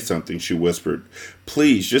to say something," she whispered.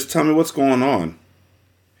 "Please, just tell me what's going on."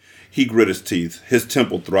 He grit his teeth, his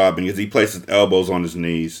temple throbbing as he placed his elbows on his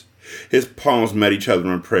knees. His palms met each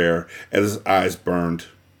other in prayer as his eyes burned.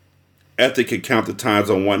 Ethic could count the times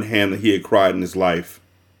on one hand that he had cried in his life.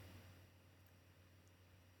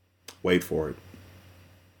 Wait for it.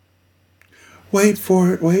 Wait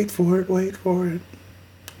for it, wait for it, wait for it.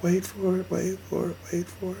 Wait for it, wait for it, wait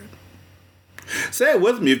for it. Say it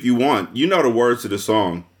with me if you want. You know the words to the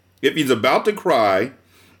song. If he's about to cry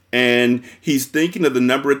and he's thinking of the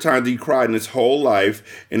number of times he cried in his whole life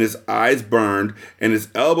and his eyes burned and his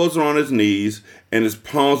elbows are on his knees and his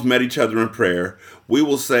palms met each other in prayer, we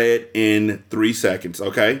will say it in 3 seconds,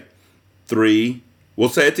 okay? 3. We'll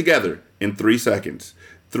say it together in 3 seconds.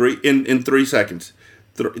 In 3 seconds.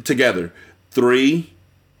 Together. 3,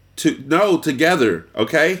 2, no, together,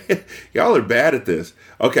 okay? Y'all are bad at this.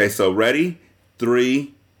 Okay, so ready?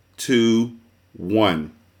 3, 2,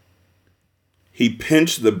 1. He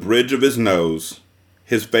pinched the bridge of his nose,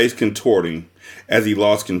 his face contorting as he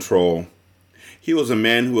lost control. He was a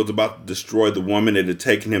man who was about to destroy the woman it had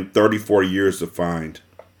taken him 34 years to find.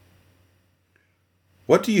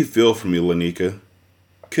 "What do you feel for me, Lanika?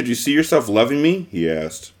 Could you see yourself loving me?" he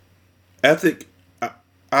asked. "Ethic,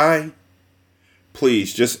 I...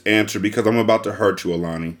 Please, just answer because I'm about to hurt you,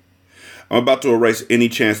 Alani. I'm about to erase any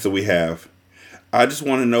chance that we have. I just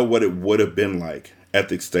want to know what it would have been like,"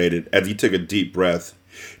 Ethic stated as he took a deep breath,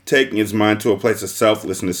 taking his mind to a place of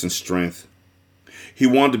selflessness and strength. He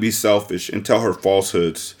wanted to be selfish and tell her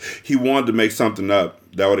falsehoods. He wanted to make something up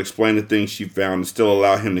that would explain the things she found and still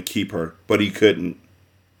allow him to keep her, but he couldn't.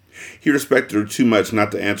 He respected her too much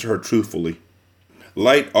not to answer her truthfully.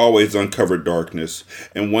 Light always uncovered darkness,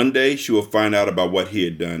 and one day she would find out about what he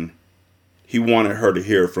had done. He wanted her to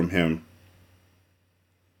hear it from him.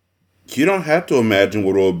 "You don't have to imagine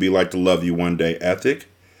what it will be like to love you one day, Ethic.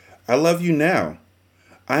 I love you now.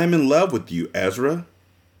 I am in love with you, Ezra."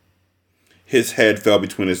 His head fell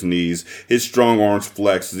between his knees. His strong arms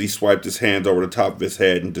flexed as he swiped his hands over the top of his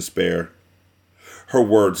head in despair. Her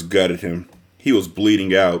words gutted him. He was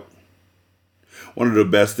bleeding out. One of the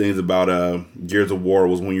best things about Gears of War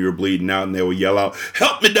was when you were bleeding out and they would yell out,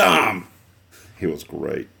 "Help me, Dom!" It was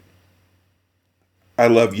great. "I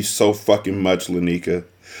love you so fucking much, Lanika.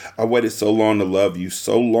 I waited so long to love you,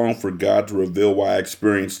 so long for God to reveal why I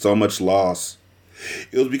experienced so much loss.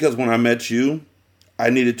 It was because when I met you, I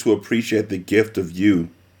needed to appreciate the gift of you.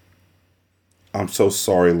 I'm so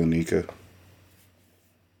sorry, Lanika."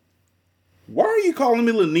 "Why are you calling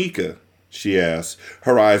me Lanika?" she asked,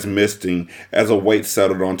 her eyes misting as a weight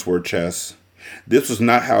settled onto her chest. This was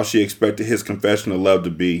not how she expected his confession of love to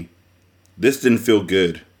be. This didn't feel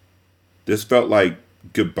good. This felt like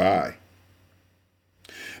goodbye.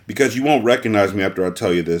 "Because you won't recognize me after I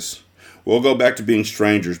tell you this. We'll go back to being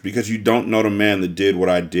strangers because you don't know the man that did what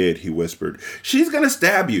I did," he whispered. "She's gonna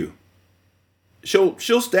stab you. She'll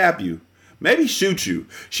stab you. Maybe shoot you.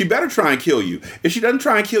 She better try and kill you. If she doesn't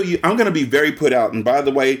try and kill you, I'm gonna be very put out. And by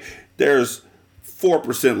the way, there's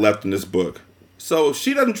 4% left in this book. So if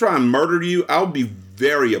she doesn't try and murder you, I'll be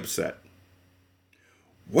very upset."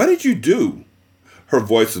 "What did you do?" Her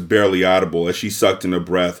voice was barely audible as she sucked in her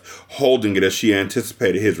breath, holding it as she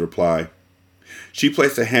anticipated his reply. She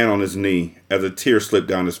placed a hand on his knee as a tear slipped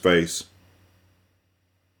down his face.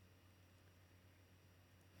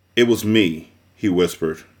 "It was me," he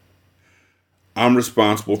whispered. "I'm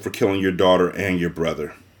responsible for killing your daughter and your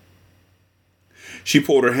brother." She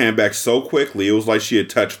pulled her hand back so quickly it was like she had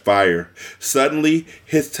touched fire. Suddenly,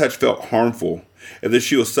 his touch felt harmful, as if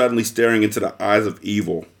she was suddenly staring into the eyes of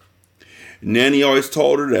evil. Nanny always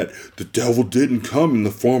told her that the devil didn't come in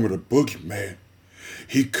the form of the boogeyman.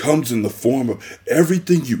 He comes in the form of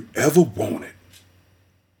everything you ever wanted.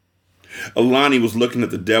 Alani was looking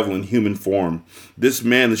at the devil in human form. This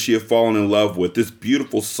man that she had fallen in love with, this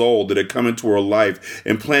beautiful soul that had come into her life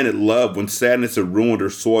and planted love when sadness had ruined her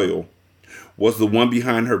soil, was the one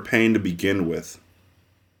behind her pain to begin with.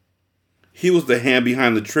 He was the hand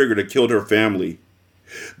behind the trigger that killed her family.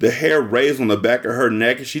 The hair raised on the back of her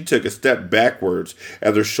neck as she took a step backwards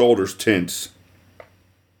as her shoulders tensed.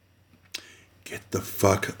 "Get the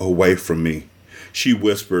fuck away from me," she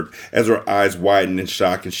whispered as her eyes widened in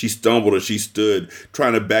shock and she stumbled as she stood,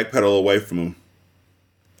 trying to backpedal away from him.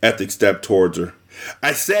 Ethic stepped towards her.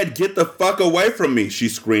 "I said get the fuck away from me," she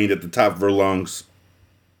screamed at the top of her lungs.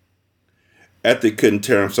 Ethic couldn't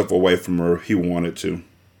tear himself away from her if he wanted to.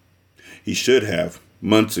 He should have,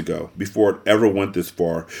 months ago, before it ever went this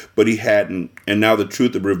far, but he hadn't, and now the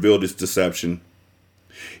truth had revealed his deception.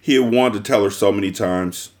 He had wanted to tell her so many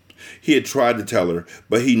times. He had tried to tell her,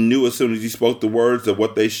 but he knew as soon as he spoke the words that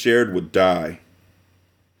what they shared would die.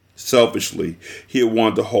 Selfishly, he had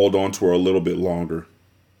wanted to hold on to her a little bit longer.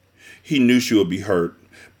 He knew she would be hurt,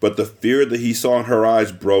 but the fear that he saw in her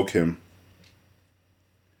eyes broke him.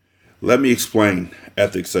 "Let me explain,"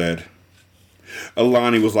 Ethic said.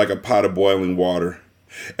 Alani was like a pot of boiling water.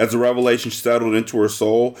 As the revelation settled into her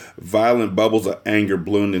soul, violent bubbles of anger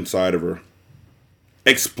bloomed inside of her.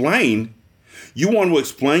 "Explain? You want to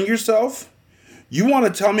explain yourself? You want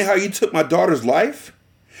to tell me how you took my daughter's life?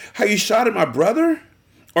 How you shot at my brother?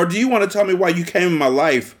 Or do you want to tell me why you came in my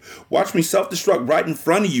life? Watch me self-destruct right in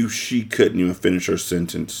front of you." She couldn't even finish her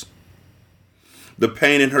sentence. The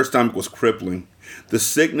pain in her stomach was crippling. The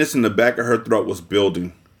sickness in the back of her throat was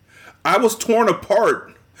building. "I was torn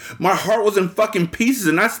apart. My heart was in fucking pieces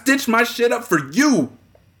and I stitched my shit up for you.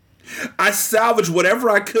 I salvaged whatever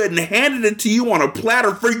I could and handed it to you on a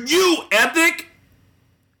platter for you, Ethic.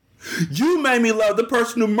 You made me love the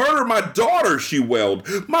person who murdered my daughter," she wailed.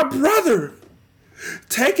 "My brother.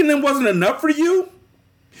 Taking them wasn't enough for you?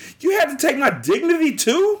 You had to take my dignity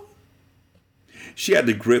too?" She had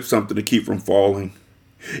to grip something to keep from falling.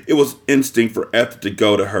 It was instinct for Ethic to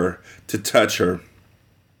go to her, to touch her.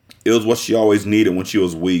 It was what she always needed when she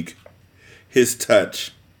was weak. His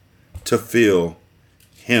touch. To feel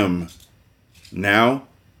him. Now,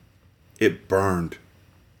 it burned.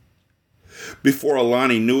 Before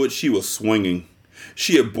Alani knew it, she was swinging.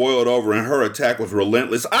 She had boiled over and her attack was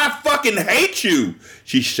relentless. "I fucking hate you!"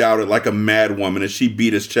 she shouted like a mad woman as she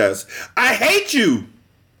beat his chest. "I hate you!"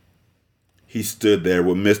 He stood there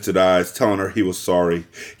with misted eyes, telling her he was sorry.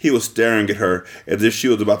 He was staring at her as if she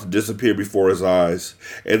was about to disappear before his eyes,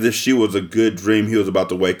 as if she was a good dream he was about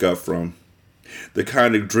to wake up from. The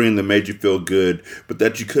kind of dream that made you feel good, but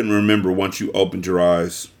that you couldn't remember once you opened your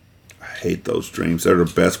eyes. I hate those dreams. They're the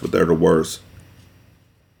best, but they're the worst.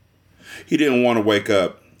 He didn't want to wake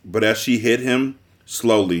up, but as she hit him,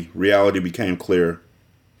 slowly, reality became clear.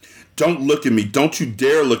 "Don't look at me. Don't you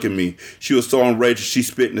dare look at me." She was so enraged she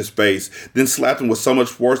spit in his face, then slapped him with so much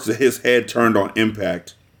force that his head turned on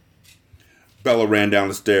impact. Bella ran down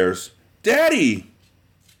the stairs. "Daddy!"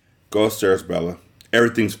 "Go upstairs, Bella.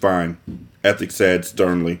 Everything's fine," Ethic said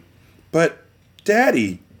sternly. "But,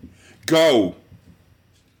 Daddy..." "Go!"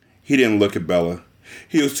 He didn't look at Bella.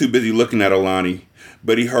 He was too busy looking at Alani,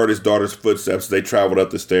 but he heard his daughter's footsteps as they traveled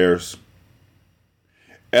up the stairs.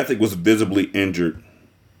 Ethic was visibly injured.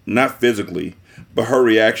 Not physically, but her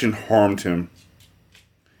reaction harmed him.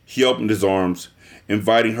 He opened his arms,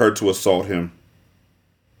 inviting her to assault him.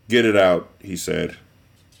 "Get it out," he said.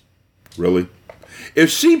 "Really?" If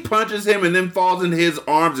she punches him and then falls into his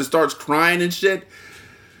arms and starts crying and shit.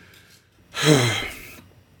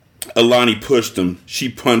 Alani pushed him. She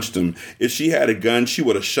punched him. If she had a gun, she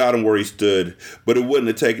would have shot him where he stood, but it wouldn't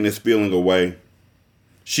have taken his feeling away.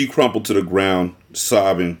 She crumpled to the ground,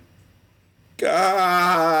 sobbing.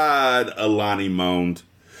 "God," Alani moaned,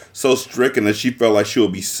 so stricken that she felt like she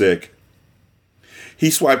would be sick.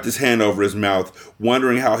 He swiped his hand over his mouth,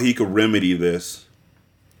 wondering how he could remedy this.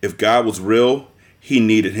 If God was real, he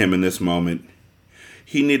needed him in this moment.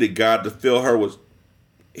 He needed God to fill her with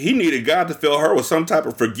some type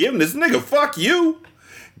of forgiveness. Nigga, fuck you.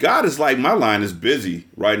 God is like, my line is busy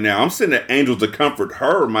right now. I'm sending angels to comfort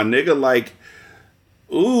her, my nigga. Like,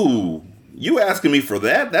 ooh, you asking me for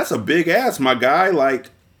that? That's a big ass, my guy. Like,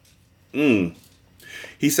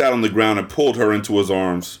 He sat on the ground and pulled her into his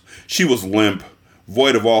arms. She was limp,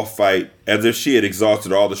 void of all fight, as if she had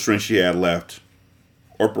exhausted all the strength she had left.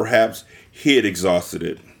 Or perhaps he had exhausted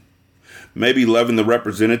it. Maybe loving the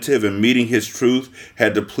representative and meeting his truth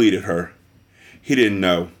had depleted her. He didn't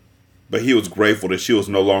know, but he was grateful that she was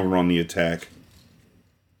no longer on the attack.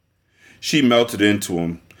 She melted into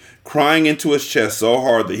him, crying into his chest so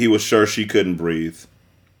hard that he was sure she couldn't breathe.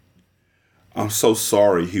 "I'm so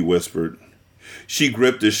sorry," he whispered. She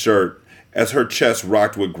gripped his shirt as her chest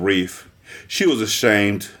rocked with grief. She was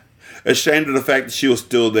ashamed of the fact that she was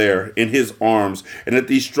still there in his arms, and that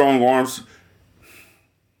these strong arms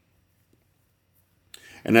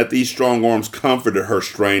comforted her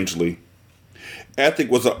strangely.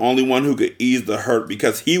 Ethic was the only one who could ease the hurt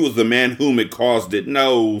because he was the man whom it caused it.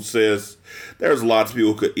 No, sis. There's lots of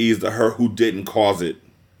people who could ease the hurt who didn't cause it.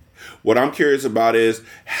 What I'm curious about is,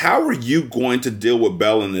 how are you going to deal with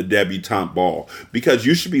Bella in the debutante ball? Because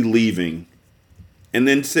you should be leaving and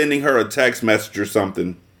then sending her a text message or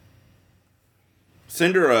something.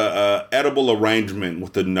 Send her a edible arrangement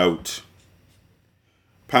with a note.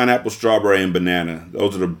 Pineapple, strawberry, and banana.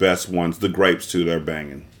 Those are the best ones. The grapes, too, they're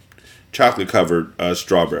banging. Chocolate covered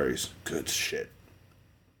strawberries. Good shit.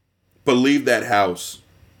 But leave that house.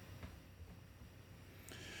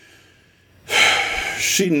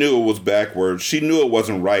 She knew it was backwards. She knew it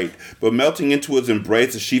wasn't right. But melting into his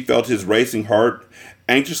embrace as she felt his racing heart,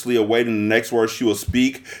 anxiously awaiting the next word she would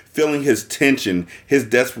speak, feeling his tension, his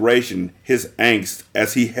desperation, his angst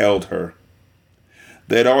as he held her.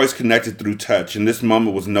 They had always connected through touch, and this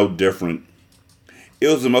moment was no different. It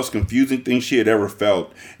was the most confusing thing she had ever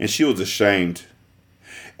felt, and she was ashamed.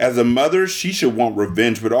 As a mother, she should want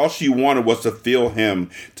revenge, but all she wanted was to feel him,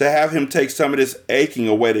 to have him take some of this aching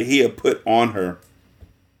away that he had put on her.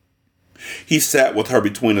 He sat with her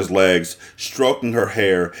between his legs, stroking her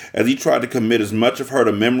hair, as he tried to commit as much of her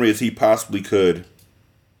to memory as he possibly could.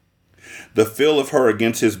 The feel of her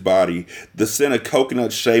against his body, the scent of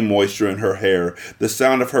coconut shea moisture in her hair, the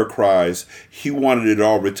sound of her cries, he wanted it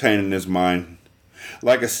all retained in his mind,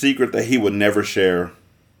 like a secret that he would never share.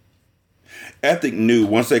 Ethic knew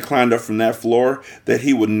once they climbed up from that floor that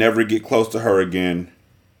he would never get close to her again.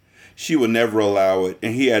 She would never allow it,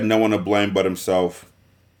 and he had no one to blame but himself.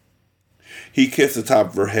 He kissed the top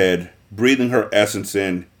of her head, breathing her essence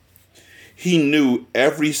in. He knew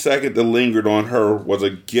every second that lingered on her was a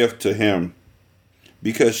gift to him,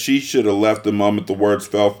 because she should have left the moment the words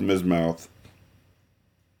fell from his mouth.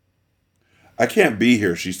 "I can't be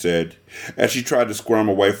here," she said, as she tried to squirm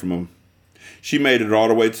away from him. She made it all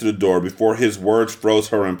the way to the door before his words froze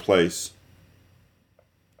her in place.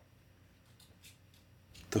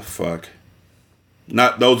 The fuck?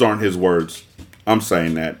 Those aren't his words. I'm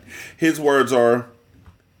saying that. His words are,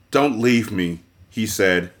 "Don't leave me," he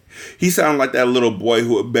said. He sounded like that little boy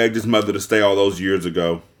who had begged his mother to stay all those years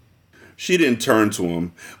ago. She didn't turn to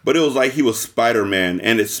him, but it was like he was Spider-Man,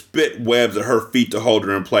 and it spit webs at her feet to hold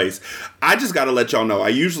her in place. I just gotta let y'all know, I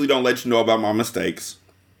usually don't let you know about my mistakes.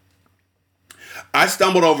 I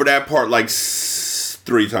stumbled over that part like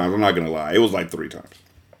 3 times. I'm not gonna lie. It was like 3 times.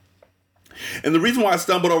 And the reason why I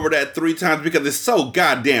stumbled over that 3 times because it's so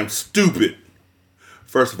goddamn stupid.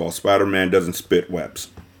 First of all, Spider-Man doesn't spit webs.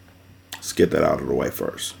 Let's get that out of the way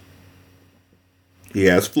first. He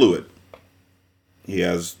has fluid. He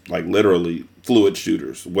has, like, literally fluid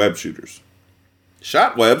shooters, web shooters.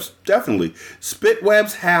 Shot webs, definitely. Spit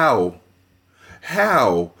webs, how?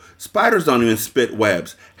 How? Spiders don't even spit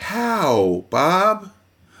webs. How, Bob?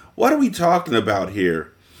 What are we talking about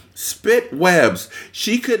here? Spit webs.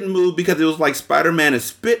 She couldn't move because it was like Spider-Man had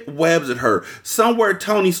spit webs at her. Somewhere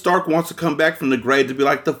Tony Stark wants to come back from the grave to be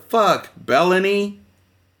like, "The fuck, Bellany?"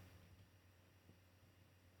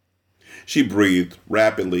 She breathed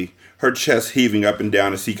rapidly, her chest heaving up and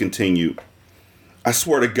down as he continued. "I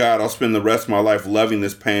swear to God, I'll spend the rest of my life loving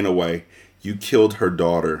this pain away. You killed her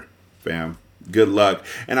daughter, fam. Good luck.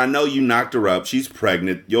 And I know you knocked her up. She's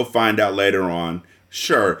pregnant. You'll find out later on.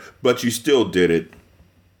 Sure, but you still did it.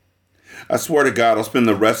 I swear to God, I'll spend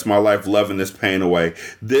the rest of my life loving this pain away.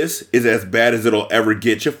 This is as bad as it'll ever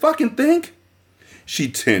get. You fucking think?" She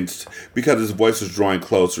tensed because his voice was drawing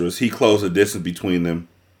closer as he closed the distance between them.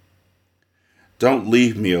 "Don't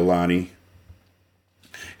leave me, Alani."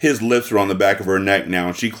 His lips were on the back of her neck now,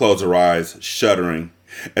 and she closed her eyes, shuddering,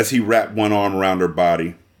 as he wrapped one arm around her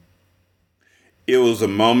body. It was a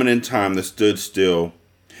moment in time that stood still,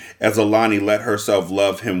 as Alani let herself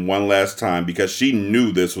love him one last time because she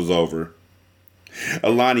knew this was over.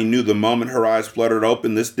 Alani knew the moment her eyes fluttered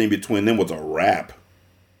open, this thing between them was a wrap.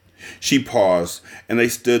 She paused, and they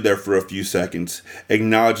stood there for a few seconds,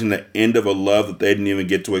 acknowledging the end of a love that they didn't even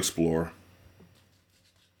get to explore.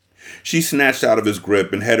 She snatched out of his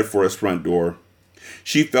grip and headed for his front door.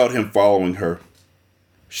 She felt him following her.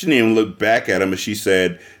 She didn't even look back at him as she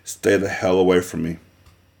said, "Stay the hell away from me."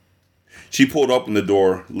 She pulled open the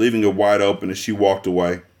door, leaving it wide open as she walked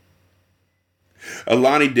away.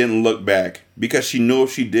 Alani didn't look back because she knew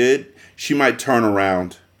if she did, she might turn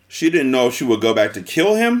around. She didn't know if she would go back to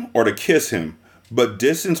kill him or to kiss him, but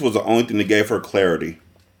distance was the only thing that gave her clarity.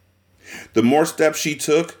 The more steps she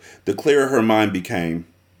took, the clearer her mind became.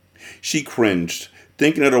 She cringed,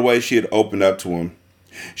 thinking of the way she had opened up to him.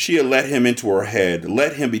 She had let him into her head,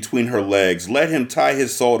 let him between her legs, let him tie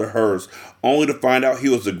his soul to hers, only to find out he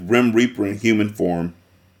was the Grim Reaper in human form.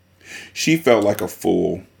 She felt like a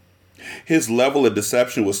fool. His level of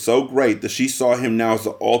deception was so great that she saw him now as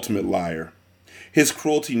the ultimate liar. His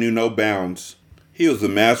cruelty knew no bounds. He was the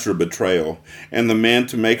master of betrayal, and the man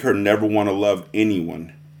to make her never want to love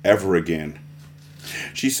anyone, ever again.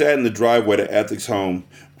 She sat in the driveway to Ethic's home,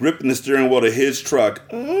 gripping the steering wheel to his truck.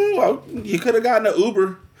 Well, you could have gotten an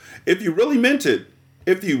Uber. If you really meant it.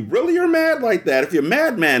 If you really are mad like that, if you're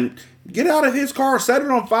mad, man, get out of his car, set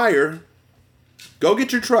it on fire. Go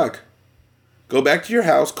get your truck. Go back to your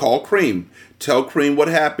house, call Cream. Tell Cream what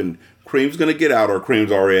happened. Cream's going to get out, or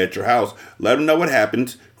Cream's already at your house. Let him know what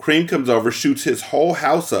happened. Cream comes over, shoots his whole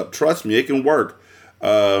house up. Trust me, it can work.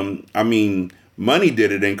 Money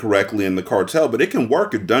did it incorrectly in the cartel, but it can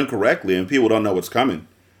work if done correctly and people don't know what's coming.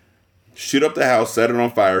 Shoot up the house, set it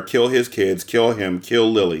on fire, kill his kids, kill him,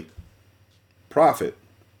 kill Lily. Profit.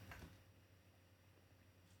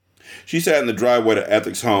 She sat in the driveway to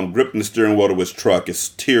Ethic's home, gripping the steering wheel to his truck as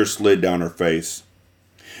tears slid down her face.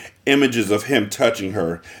 Images of him touching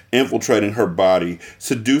her, infiltrating her body,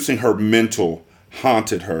 seducing her mental,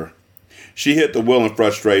 haunted her. She hit the wheel in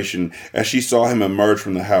frustration as she saw him emerge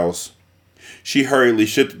from the house. She hurriedly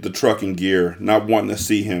shifted the truck in gear, not wanting to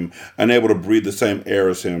see him, unable to breathe the same air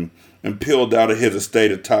as him, and peeled out of his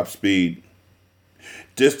estate at top speed.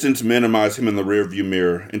 Distance minimized him in the rearview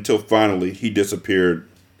mirror until finally he disappeared.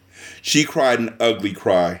 She cried an ugly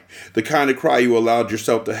cry, the kind of cry you allowed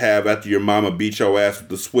yourself to have after your mama beat your ass with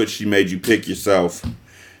the switch she made you pick yourself.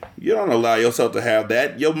 You don't allow yourself to have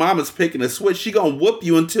that. Your mama's picking a switch. She gonna whoop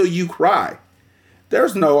you until you cry.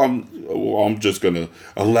 There's no, I'm just gonna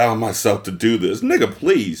allow myself to do this. Nigga,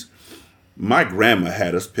 please. My grandma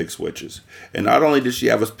had us pick switches. And not only did she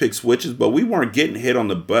have us pick switches, but we weren't getting hit on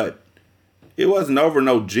the butt. It wasn't over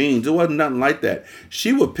no jeans. It wasn't nothing like that.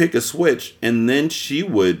 She would pick a switch and then she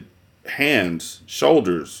would hands,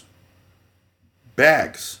 shoulders,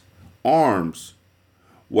 backs, arms,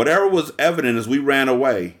 whatever was evident as we ran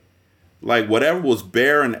away. Like whatever was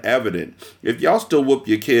bare and evident. If y'all still whoop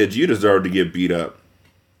your kids, you deserve to get beat up.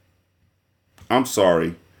 I'm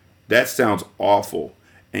sorry. That sounds awful.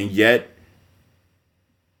 And yet,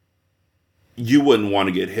 you wouldn't want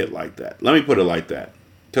to get hit like that. Let me put it like that.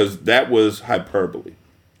 Because that was hyperbole.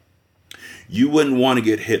 You wouldn't want to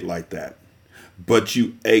get hit like that. But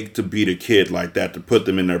you ache to beat a kid like that, to put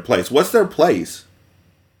them in their place. What's their place?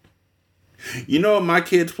 You know what my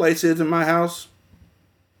kid's place is in my house?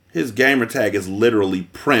 His gamer tag is literally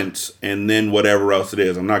Prince and then whatever else it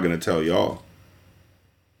is. I'm not going to tell y'all.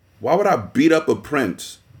 Why would I beat up a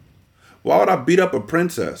prince? Why would I beat up a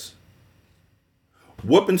princess?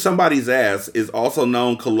 Whooping somebody's ass is also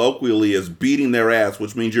known colloquially as beating their ass,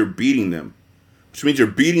 which means you're beating them. Which means you're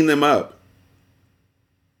beating them up.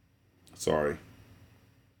 Sorry.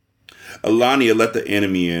 Alania let the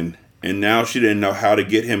enemy in, and now she didn't know how to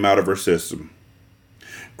get him out of her system.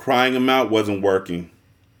 Crying him out wasn't working.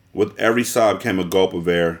 With every sob came a gulp of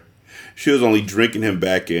air. She was only drinking him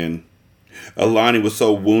back in. Alani was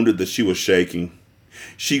so wounded that she was shaking.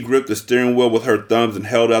 She gripped the steering wheel with her thumbs and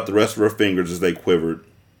held out the rest of her fingers as they quivered.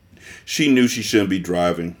 She knew she shouldn't be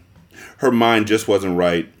driving. Her mind just wasn't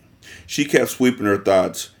right. She kept sweeping her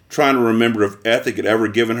thoughts, trying to remember if Ethic had ever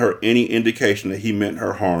given her any indication that he meant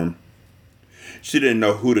her harm. She didn't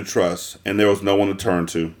know who to trust, and there was no one to turn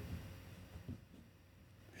to.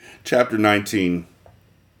 Chapter 19.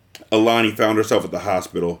 Alani found herself at the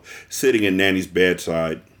hospital, sitting at Nanny's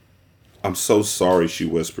bedside. "I'm so sorry," she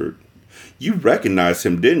whispered. "You recognized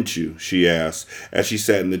him, didn't you?" she asked, as she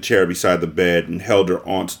sat in the chair beside the bed and held her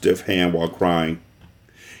aunt's stiff hand while crying.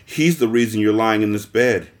 "He's the reason you're lying in this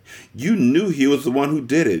bed. You knew he was the one who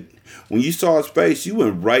did it. When you saw his face, you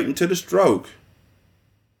went right into the stroke."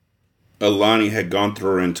 Alani had gone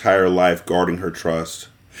through her entire life guarding her trust.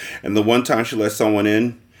 And the one time she let someone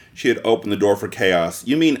in, she had opened the door for chaos.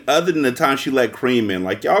 You mean other than the time she let Cream in?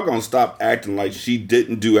 Like, y'all gonna stop acting like she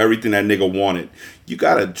didn't do everything that nigga wanted. You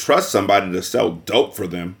gotta trust somebody to sell dope for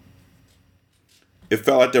them. It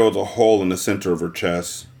felt like there was a hole in the center of her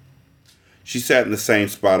chest. She sat in the same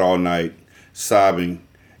spot all night, sobbing,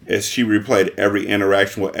 as she replayed every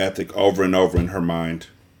interaction with Ethic over and over in her mind.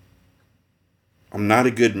 "I'm not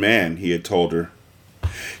a good man," he had told her.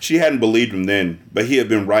 She hadn't believed him then, but he had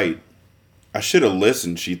been right. I should have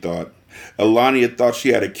listened, she thought. Alani had thought she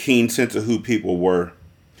had a keen sense of who people were.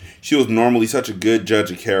 She was normally such a good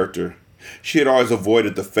judge of character. She had always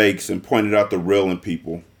avoided the fakes and pointed out the real in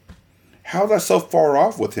people. How was I so far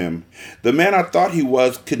off with him? The man I thought he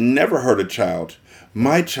was could never hurt a child.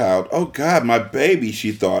 My child, oh God, my baby,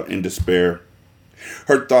 she thought in despair.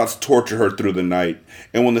 Her thoughts tortured her through the night,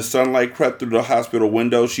 and when the sunlight crept through the hospital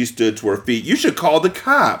window, she stood to her feet. You should call the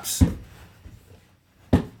cops.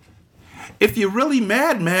 If you're really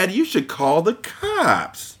mad, you should call the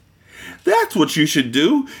cops. That's what you should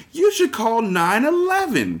do. You should call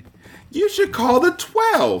 911. You should call the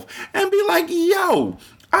 12 and be like, yo,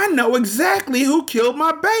 I know exactly who killed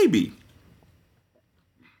my baby.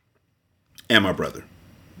 And my brother.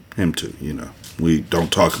 Him too, you know. We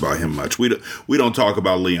don't talk about him much. We don't talk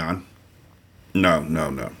about Leon.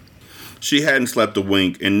 No. She hadn't slept a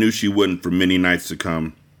wink and knew she wouldn't for many nights to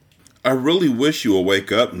come. I really wish you would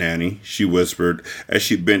wake up, Nanny, she whispered as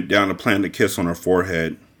she bent down to plant a kiss on her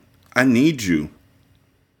forehead. I need you.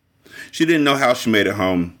 She didn't know how she made it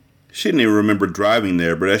home. She didn't even remember driving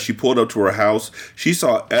there, but as she pulled up to her house, she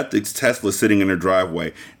saw Ethic's Tesla sitting in her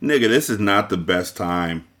driveway. Nigga, this is not the best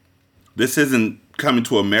time. This isn't Coming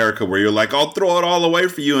to America where you're like, I'll throw it all away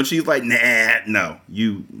for you. And she's like, nah, no,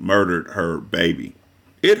 you murdered her baby.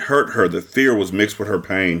 It hurt her that fear was mixed with her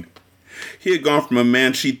pain. He had gone from a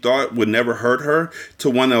man she thought would never hurt her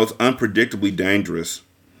to one that was unpredictably dangerous.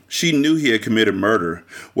 She knew he had committed murder.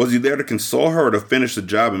 Was he there to console her or to finish the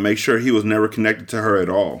job and make sure he was never connected to her at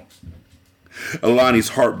all? Alani's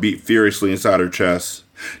heart beat furiously inside her chest.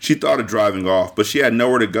 She thought of driving off, but she had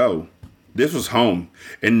nowhere to go. This was home,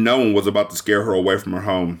 and no one was about to scare her away from her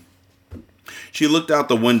home. She looked out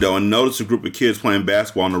the window and noticed a group of kids playing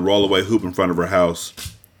basketball on a rollaway hoop in front of her house.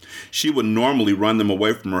 She would normally run them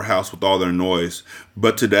away from her house with all their noise,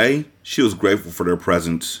 but today she was grateful for their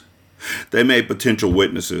presence. They made potential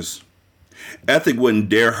witnesses. Ethic wouldn't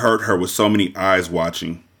dare hurt her with so many eyes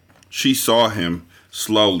watching. She saw him,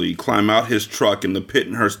 slowly, climb out his truck and the pit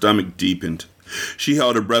in her stomach deepened. She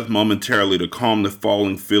held her breath momentarily to calm the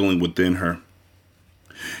falling feeling within her.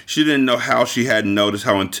 She didn't know how she hadn't noticed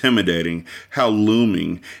how intimidating, how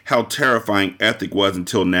looming, how terrifying Ethic was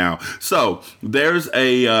until now. So, there's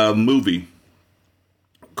a movie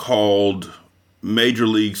called Major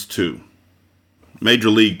Leagues 2. Major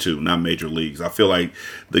League 2, not Major Leagues. I feel like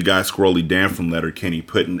the guy Scrolly Dan from Letterkenny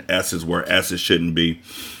putting S's where S's shouldn't be.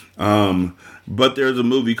 But there's a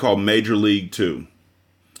movie called Major League 2.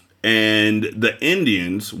 And the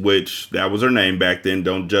Indians, which that was their name back then,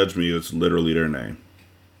 don't judge me, it's literally their name,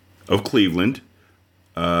 of Cleveland,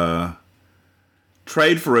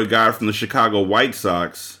 trade for a guy from the Chicago White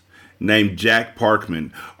Sox named Jack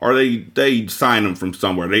Parkman. Or they sign him from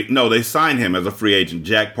somewhere. They sign him as a free agent,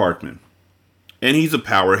 Jack Parkman. And he's a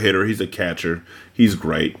power hitter. He's a catcher. He's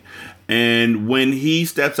great. And when he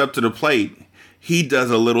steps up to the plate, he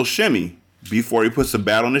does a little shimmy before he puts the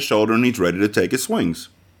bat on his shoulder and he's ready to take his swings.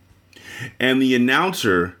 And the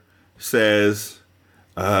announcer says,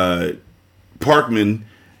 Parkman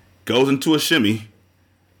goes into a shimmy.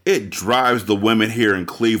 It drives the women here in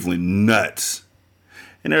Cleveland nuts.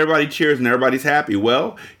 And everybody cheers and everybody's happy.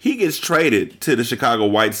 Well, he gets traded to the Chicago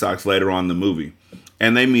White Sox later on in the movie.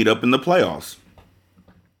 And they meet up in the playoffs.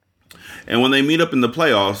 And when they meet up in the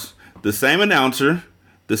playoffs, the same announcer,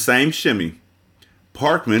 the same shimmy.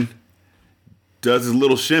 Parkman does his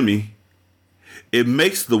little shimmy. It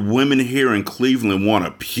makes the women here in Cleveland want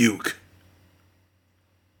to puke.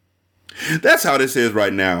 That's how this is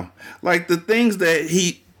right now. Like the things that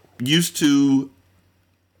he used to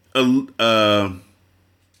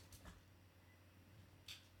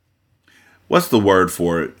what's the word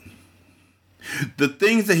for it? The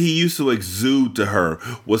things that he used to exude to her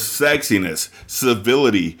was sexiness,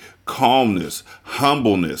 civility, calmness,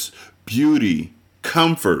 humbleness, beauty,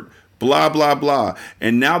 comfort, blah, blah, blah.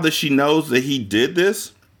 And now that she knows that he did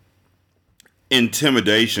this,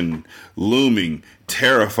 intimidation, looming,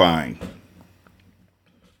 terrifying.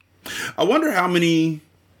 I wonder how many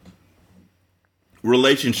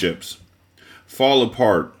relationships fall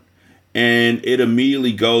apart and it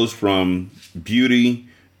immediately goes from beauty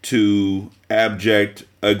to abject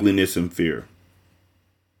ugliness and fear.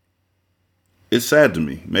 It's sad to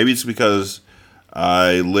me. Maybe it's because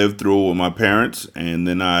I lived through it with my parents, and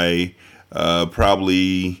then I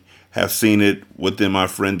probably have seen it within my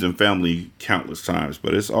friends and family countless times,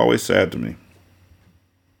 but it's always sad to me.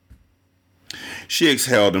 She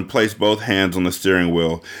exhaled and placed both hands on the steering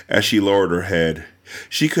wheel as she lowered her head.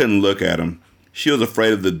 She couldn't look at him. She was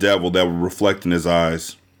afraid of the devil that would reflect in his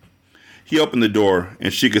eyes. He opened the door,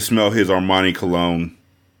 and she could smell his Armani cologne.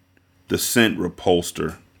 The scent repulsed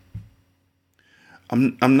her.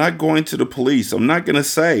 I'm not going to the police. I'm not going to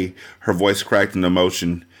say. Her voice cracked in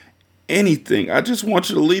emotion. Anything. I just want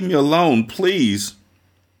you to leave me alone, please.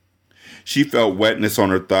 She felt wetness on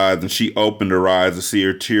her thighs, and she opened her eyes to see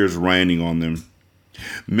her tears raining on them.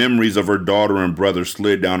 Memories of her daughter and brother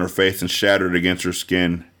slid down her face and shattered against her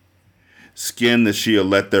skin. Skin that she had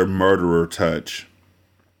let their murderer touch.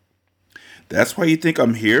 That's why you think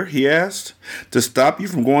I'm here? He asked. To stop you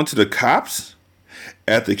from going to the cops?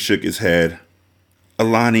 Ethic shook his head.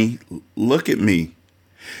 Alani, look at me.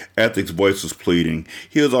 Ethic's voice was pleading.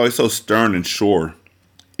 He was always so stern and sure.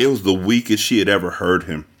 It was the weakest she had ever heard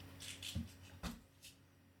him.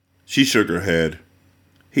 She shook her head.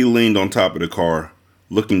 He leaned on top of the car,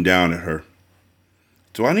 looking down at her.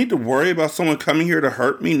 Do I need to worry about someone coming here to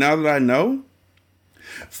hurt me now that I know?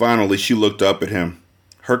 Finally, she looked up at him,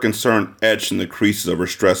 her concern etched in the creases of her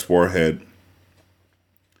stressed forehead.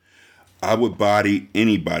 I would body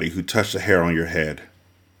anybody who touched the hair on your head.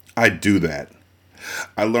 I'd do that.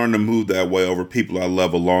 I learned to move that way over people I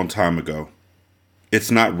love a long time ago.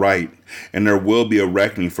 It's not right, and there will be a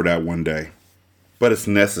reckoning for that one day. But it's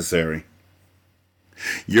necessary.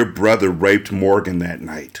 Your brother raped Morgan that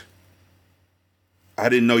night. I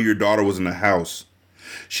didn't know your daughter was in the house.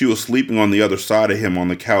 She was sleeping on the other side of him on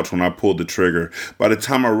the couch when I pulled the trigger. By the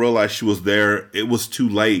time I realized she was there, it was too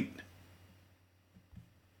late.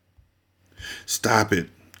 Stop it,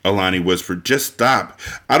 Alani whispered. Just stop.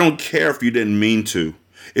 I don't care if you didn't mean to.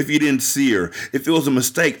 If you didn't see her. If it was a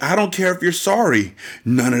mistake. I don't care if you're sorry.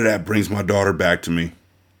 None of that brings my daughter back to me.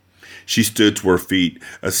 She stood to her feet,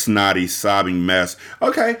 a snotty, sobbing mess.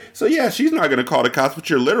 Okay, so yeah, she's not going to call the cops, but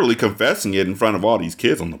you're literally confessing it in front of all these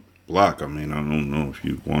kids on the block. I mean, I don't know if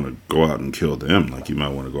you want to go out and kill them. Like, you might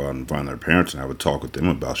want to go out and find their parents and have a talk with them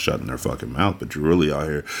about shutting their fucking mouth. But you're really out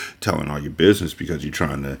here telling all your business because you're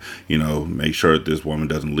trying to, make sure that this woman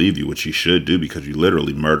doesn't leave you, which she should do because you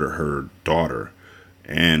literally murdered her daughter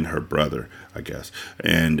and her brother, I guess,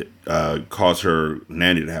 and caused her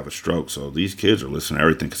nanny to have a stroke. So these kids are listening to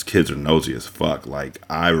everything because kids are nosy as fuck. Like,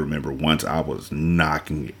 I remember once I was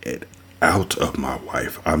knocking it out of my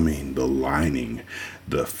wife. I mean, the lining,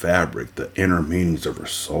 the fabric, the inner meanings of her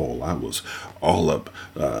soul. I was all up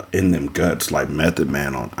in them guts like Method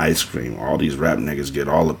Man on Ice Cream. All these rap niggas get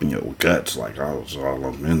all up in your guts like I was all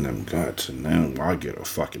up in them guts. And then I get a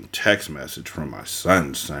fucking text message from my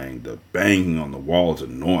son saying the banging on the wall is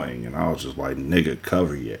annoying. And I was just like, nigga,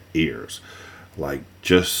 cover your ears. Like,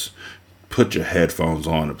 just put your headphones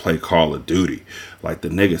on and play Call of Duty. Like, the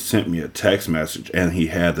nigga sent me a text message and he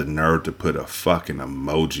had the nerve to put a fucking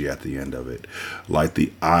emoji at the end of it. Like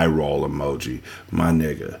the eye roll emoji. My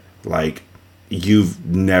nigga. Like, you've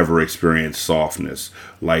never experienced softness.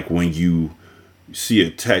 Like when you see a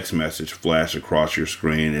text message flash across your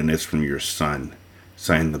screen and it's from your son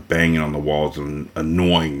saying the banging on the walls and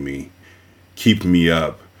annoying me, keep me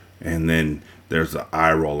up. And then there's the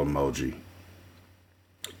eye roll emoji.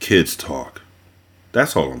 Kids talk.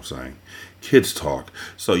 That's all I'm saying. Kids talk.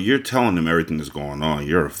 So you're telling them everything that's going on.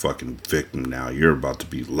 You're a fucking victim now. You're about to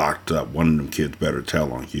be locked up. One of them kids better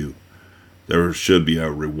tell on you. There should be a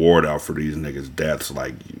reward out for these niggas' deaths.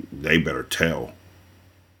 Like, they better tell.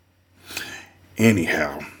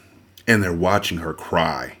 Anyhow, and they're watching her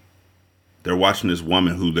cry. They're watching this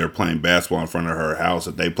woman who they're playing basketball in front of her house.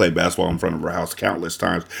 That they play basketball in front of her house countless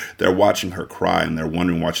times. They're watching her cry and they're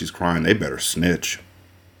wondering why she's crying. They better snitch.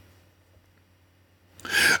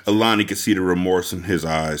 Alani could see the remorse in his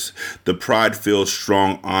eyes. The pride-filled,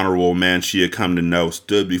 strong, honorable man she had come to know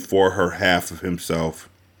stood before her half of himself.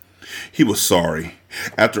 He was sorry.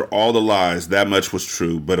 After all the lies, that much was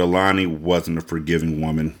true, but Alani wasn't a forgiving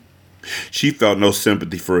woman. She felt no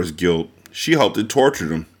sympathy for his guilt. She hoped it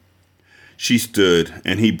tortured him. She stood,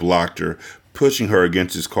 and he blocked her, pushing her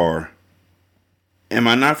against his car. Am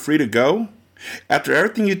I not free to go? After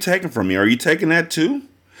everything you've taken from me, are you taking that too?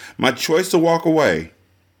 My choice to walk away.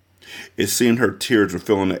 It seemed her tears were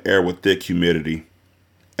filling the air with thick humidity.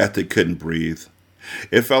 Ethic couldn't breathe.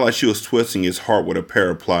 It felt like she was twisting his heart with a pair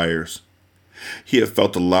of pliers. He had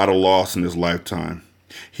felt a lot of loss in his lifetime.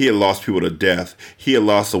 He had lost people to death. He had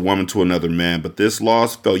lost a woman to another man, but this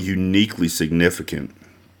loss felt uniquely significant.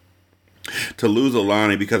 To lose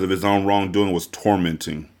Alani because of his own wrongdoing was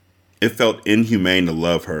tormenting. It felt inhumane to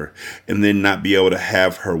love her and then not be able to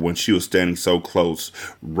have her when she was standing so close,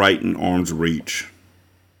 right in arm's reach.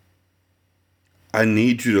 I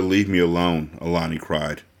need you to leave me alone, Alani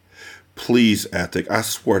cried. Please, Ethic, I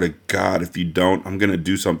swear to God, if you don't, I'm going to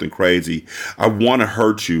do something crazy. I want to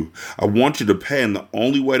hurt you. I want you to pay, and the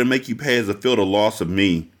only way to make you pay is to feel the loss of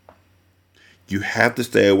me. You have to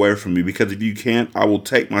stay away from me, because if you can't, I will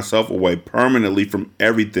take myself away permanently from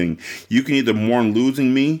everything. You can either mourn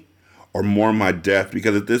losing me, or mourn my death,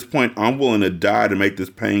 because at this point I'm willing to die to make this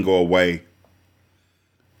pain go away.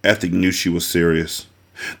 Ethic knew she was serious.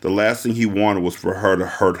 The last thing he wanted was for her to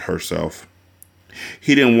hurt herself.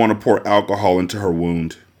 He didn't want to pour alcohol into her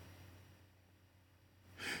wound.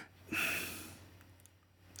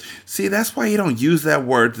 See, that's why you don't use that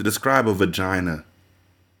word to describe a vagina.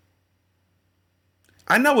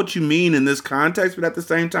 I know what you mean in this context, but at the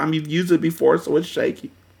same time, you've used it before, so it's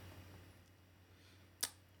shaky.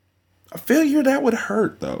 A failure, that would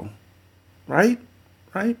hurt, though. Right?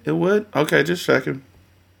 Right? It would? Okay, just checking.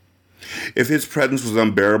 If his presence was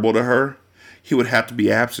unbearable to her, he would have to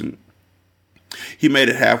be absent. He made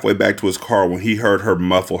it halfway back to his car when he heard her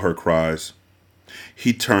muffle her cries.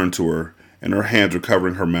 He turned to her, and her hands were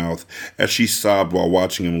covering her mouth as she sobbed while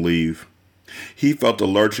watching him leave. He felt a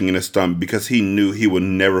lurching in his stomach because he knew he would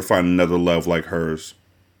never find another love like hers.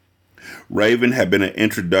 Raven had been an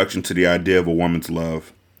introduction to the idea of a woman's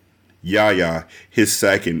love. Yaya, his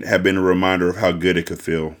second, had been a reminder of how good it could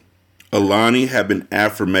feel. Alani had been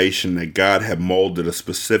affirmation that God had molded a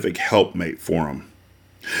specific helpmate for him.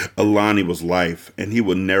 Alani was life, and he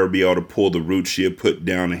would never be able to pull the roots she had put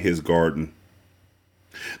down in his garden.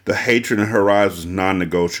 The hatred in her eyes was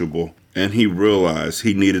non-negotiable, and he realized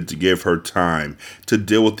he needed to give her time to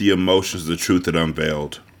deal with the emotions the truth had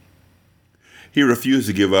unveiled. He refused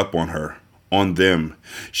to give up on her, on them.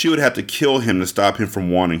 She would have to kill him to stop him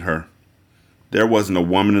from wanting her. There wasn't a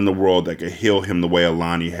woman in the world that could heal him the way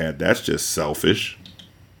Alani had. That's just selfish.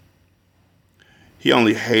 He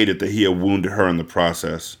only hated that he had wounded her in the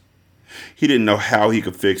process. He didn't know how he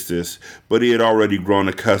could fix this, but he had already grown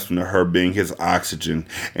accustomed to her being his oxygen,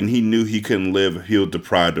 and he knew he couldn't live if he was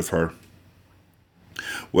deprived of her.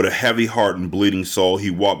 With a heavy heart and bleeding soul, he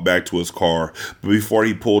walked back to his car, but before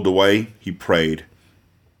he pulled away, he prayed.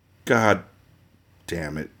 God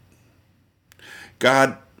damn it.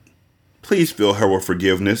 God, please fill her with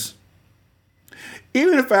forgiveness.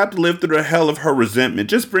 Even if I have to live through the hell of her resentment,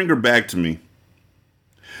 just bring her back to me.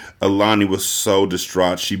 Alani was so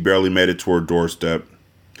distraught she barely made it to her doorstep.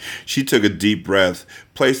 She took a deep breath,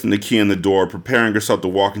 placing the key in the door, preparing herself to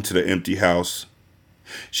walk into the empty house.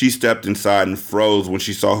 She stepped inside and froze when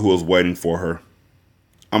she saw who was waiting for her.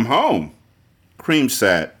 I'm home. Cream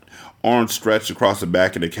sat, arms stretched across the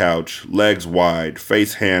back of the couch, legs wide,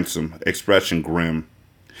 face handsome, expression grim.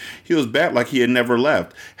 He was back like he had never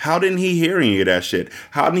left. How didn't he hear any of that shit?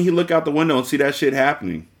 How didn't he look out the window and see that shit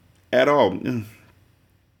happening? At all.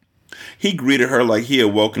 He greeted her like he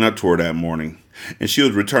had woken up to her that morning, and she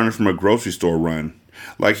was returning from a grocery store run,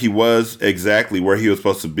 like he was exactly where he was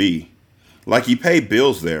supposed to be, like he paid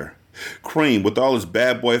bills there. Cream, with all his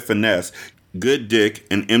bad boy finesse, good dick,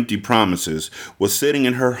 and empty promises, was sitting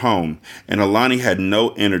in her home, and Alani had no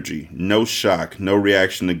energy, no shock, no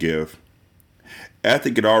reaction to give.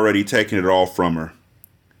 Ethic had already taken it all from her.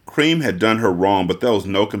 Cream had done her wrong, but there was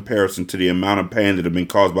no comparison to the amount of pain that had been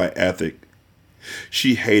caused by Ethic.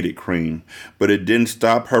 She hated Cream, but it didn't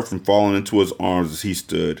stop her from falling into his arms as he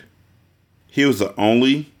stood. He was the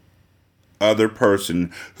only other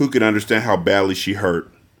person who could understand how badly she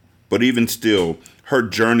hurt. But even still, her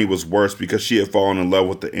journey was worse because she had fallen in love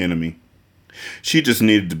with the enemy. She just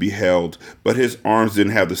needed to be held, but his arms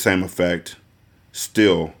didn't have the same effect.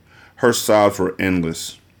 Still, her sobs were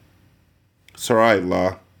endless. It's alright,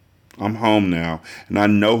 La. I'm home now, and I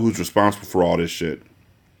know who's responsible for all this shit.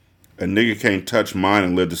 A nigga can't touch mine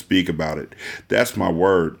and live to speak about it. That's my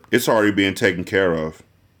word. It's already being taken care of.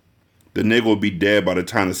 The nigga will be dead by the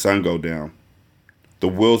time the sun go down. The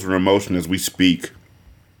wheels are in motion as we speak.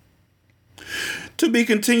 To be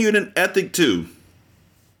continued in Ethic 2.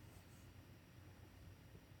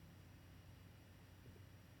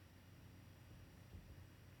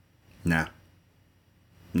 Nah.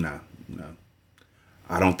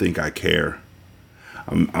 I don't think I care.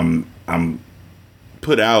 I'm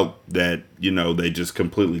put out that, they just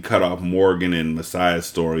completely cut off Morgan and Messiah's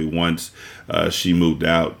story once she moved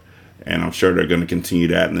out. And I'm sure they're going to continue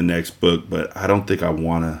that in the next book, but I don't think I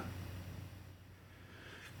want to.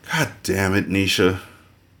 God damn it, Nisha.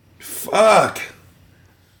 Fuck.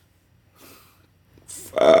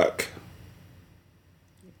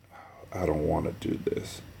 I don't want to do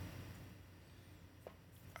this.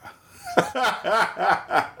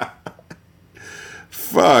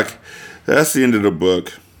 Fuck. That's the end of the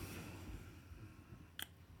book.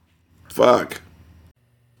 Fuck.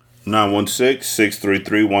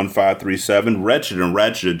 916-633-1537. Wretched and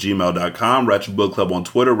Ratchet at gmail.com. Ratchet Book Club on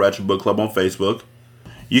Twitter. Ratchet Book Club on Facebook.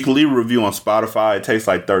 You can leave a review on Spotify. It takes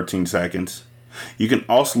like 13 seconds. You can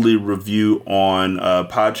also leave a review on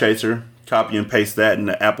Podchaser. Copy and paste that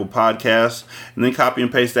into Apple Podcasts. And then copy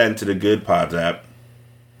and paste that into the Good Pods app.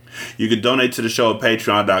 You can donate to the show at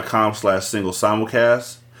patreon.com/single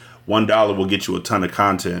simulcast. $1 will get you a ton of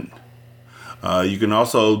content. You can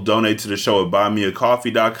also donate to the show at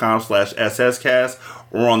buymeacoffee.com/sscast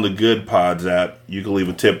or on the Good Pods app. You can leave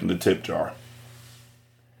a tip in the tip jar.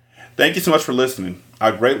 Thank you so much for listening.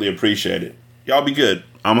 I greatly appreciate it. Y'all be good.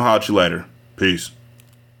 I'm going to holler at you later. Peace.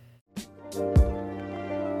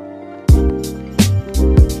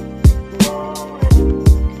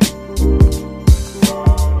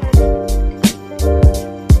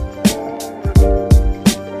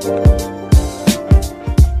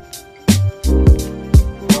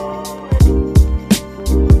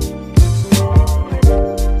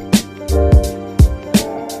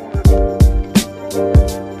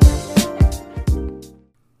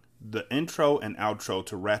 The intro and outro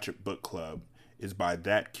to Ratchet Book Club is by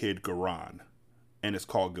That Kid Garan, and it's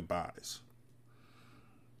called Goodbyes.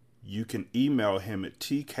 You can email him at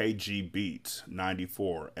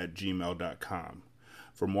tkgbeats94@gmail.com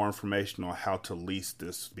for more information on how to lease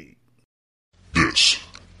this beat. This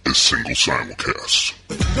is Single Simulcast.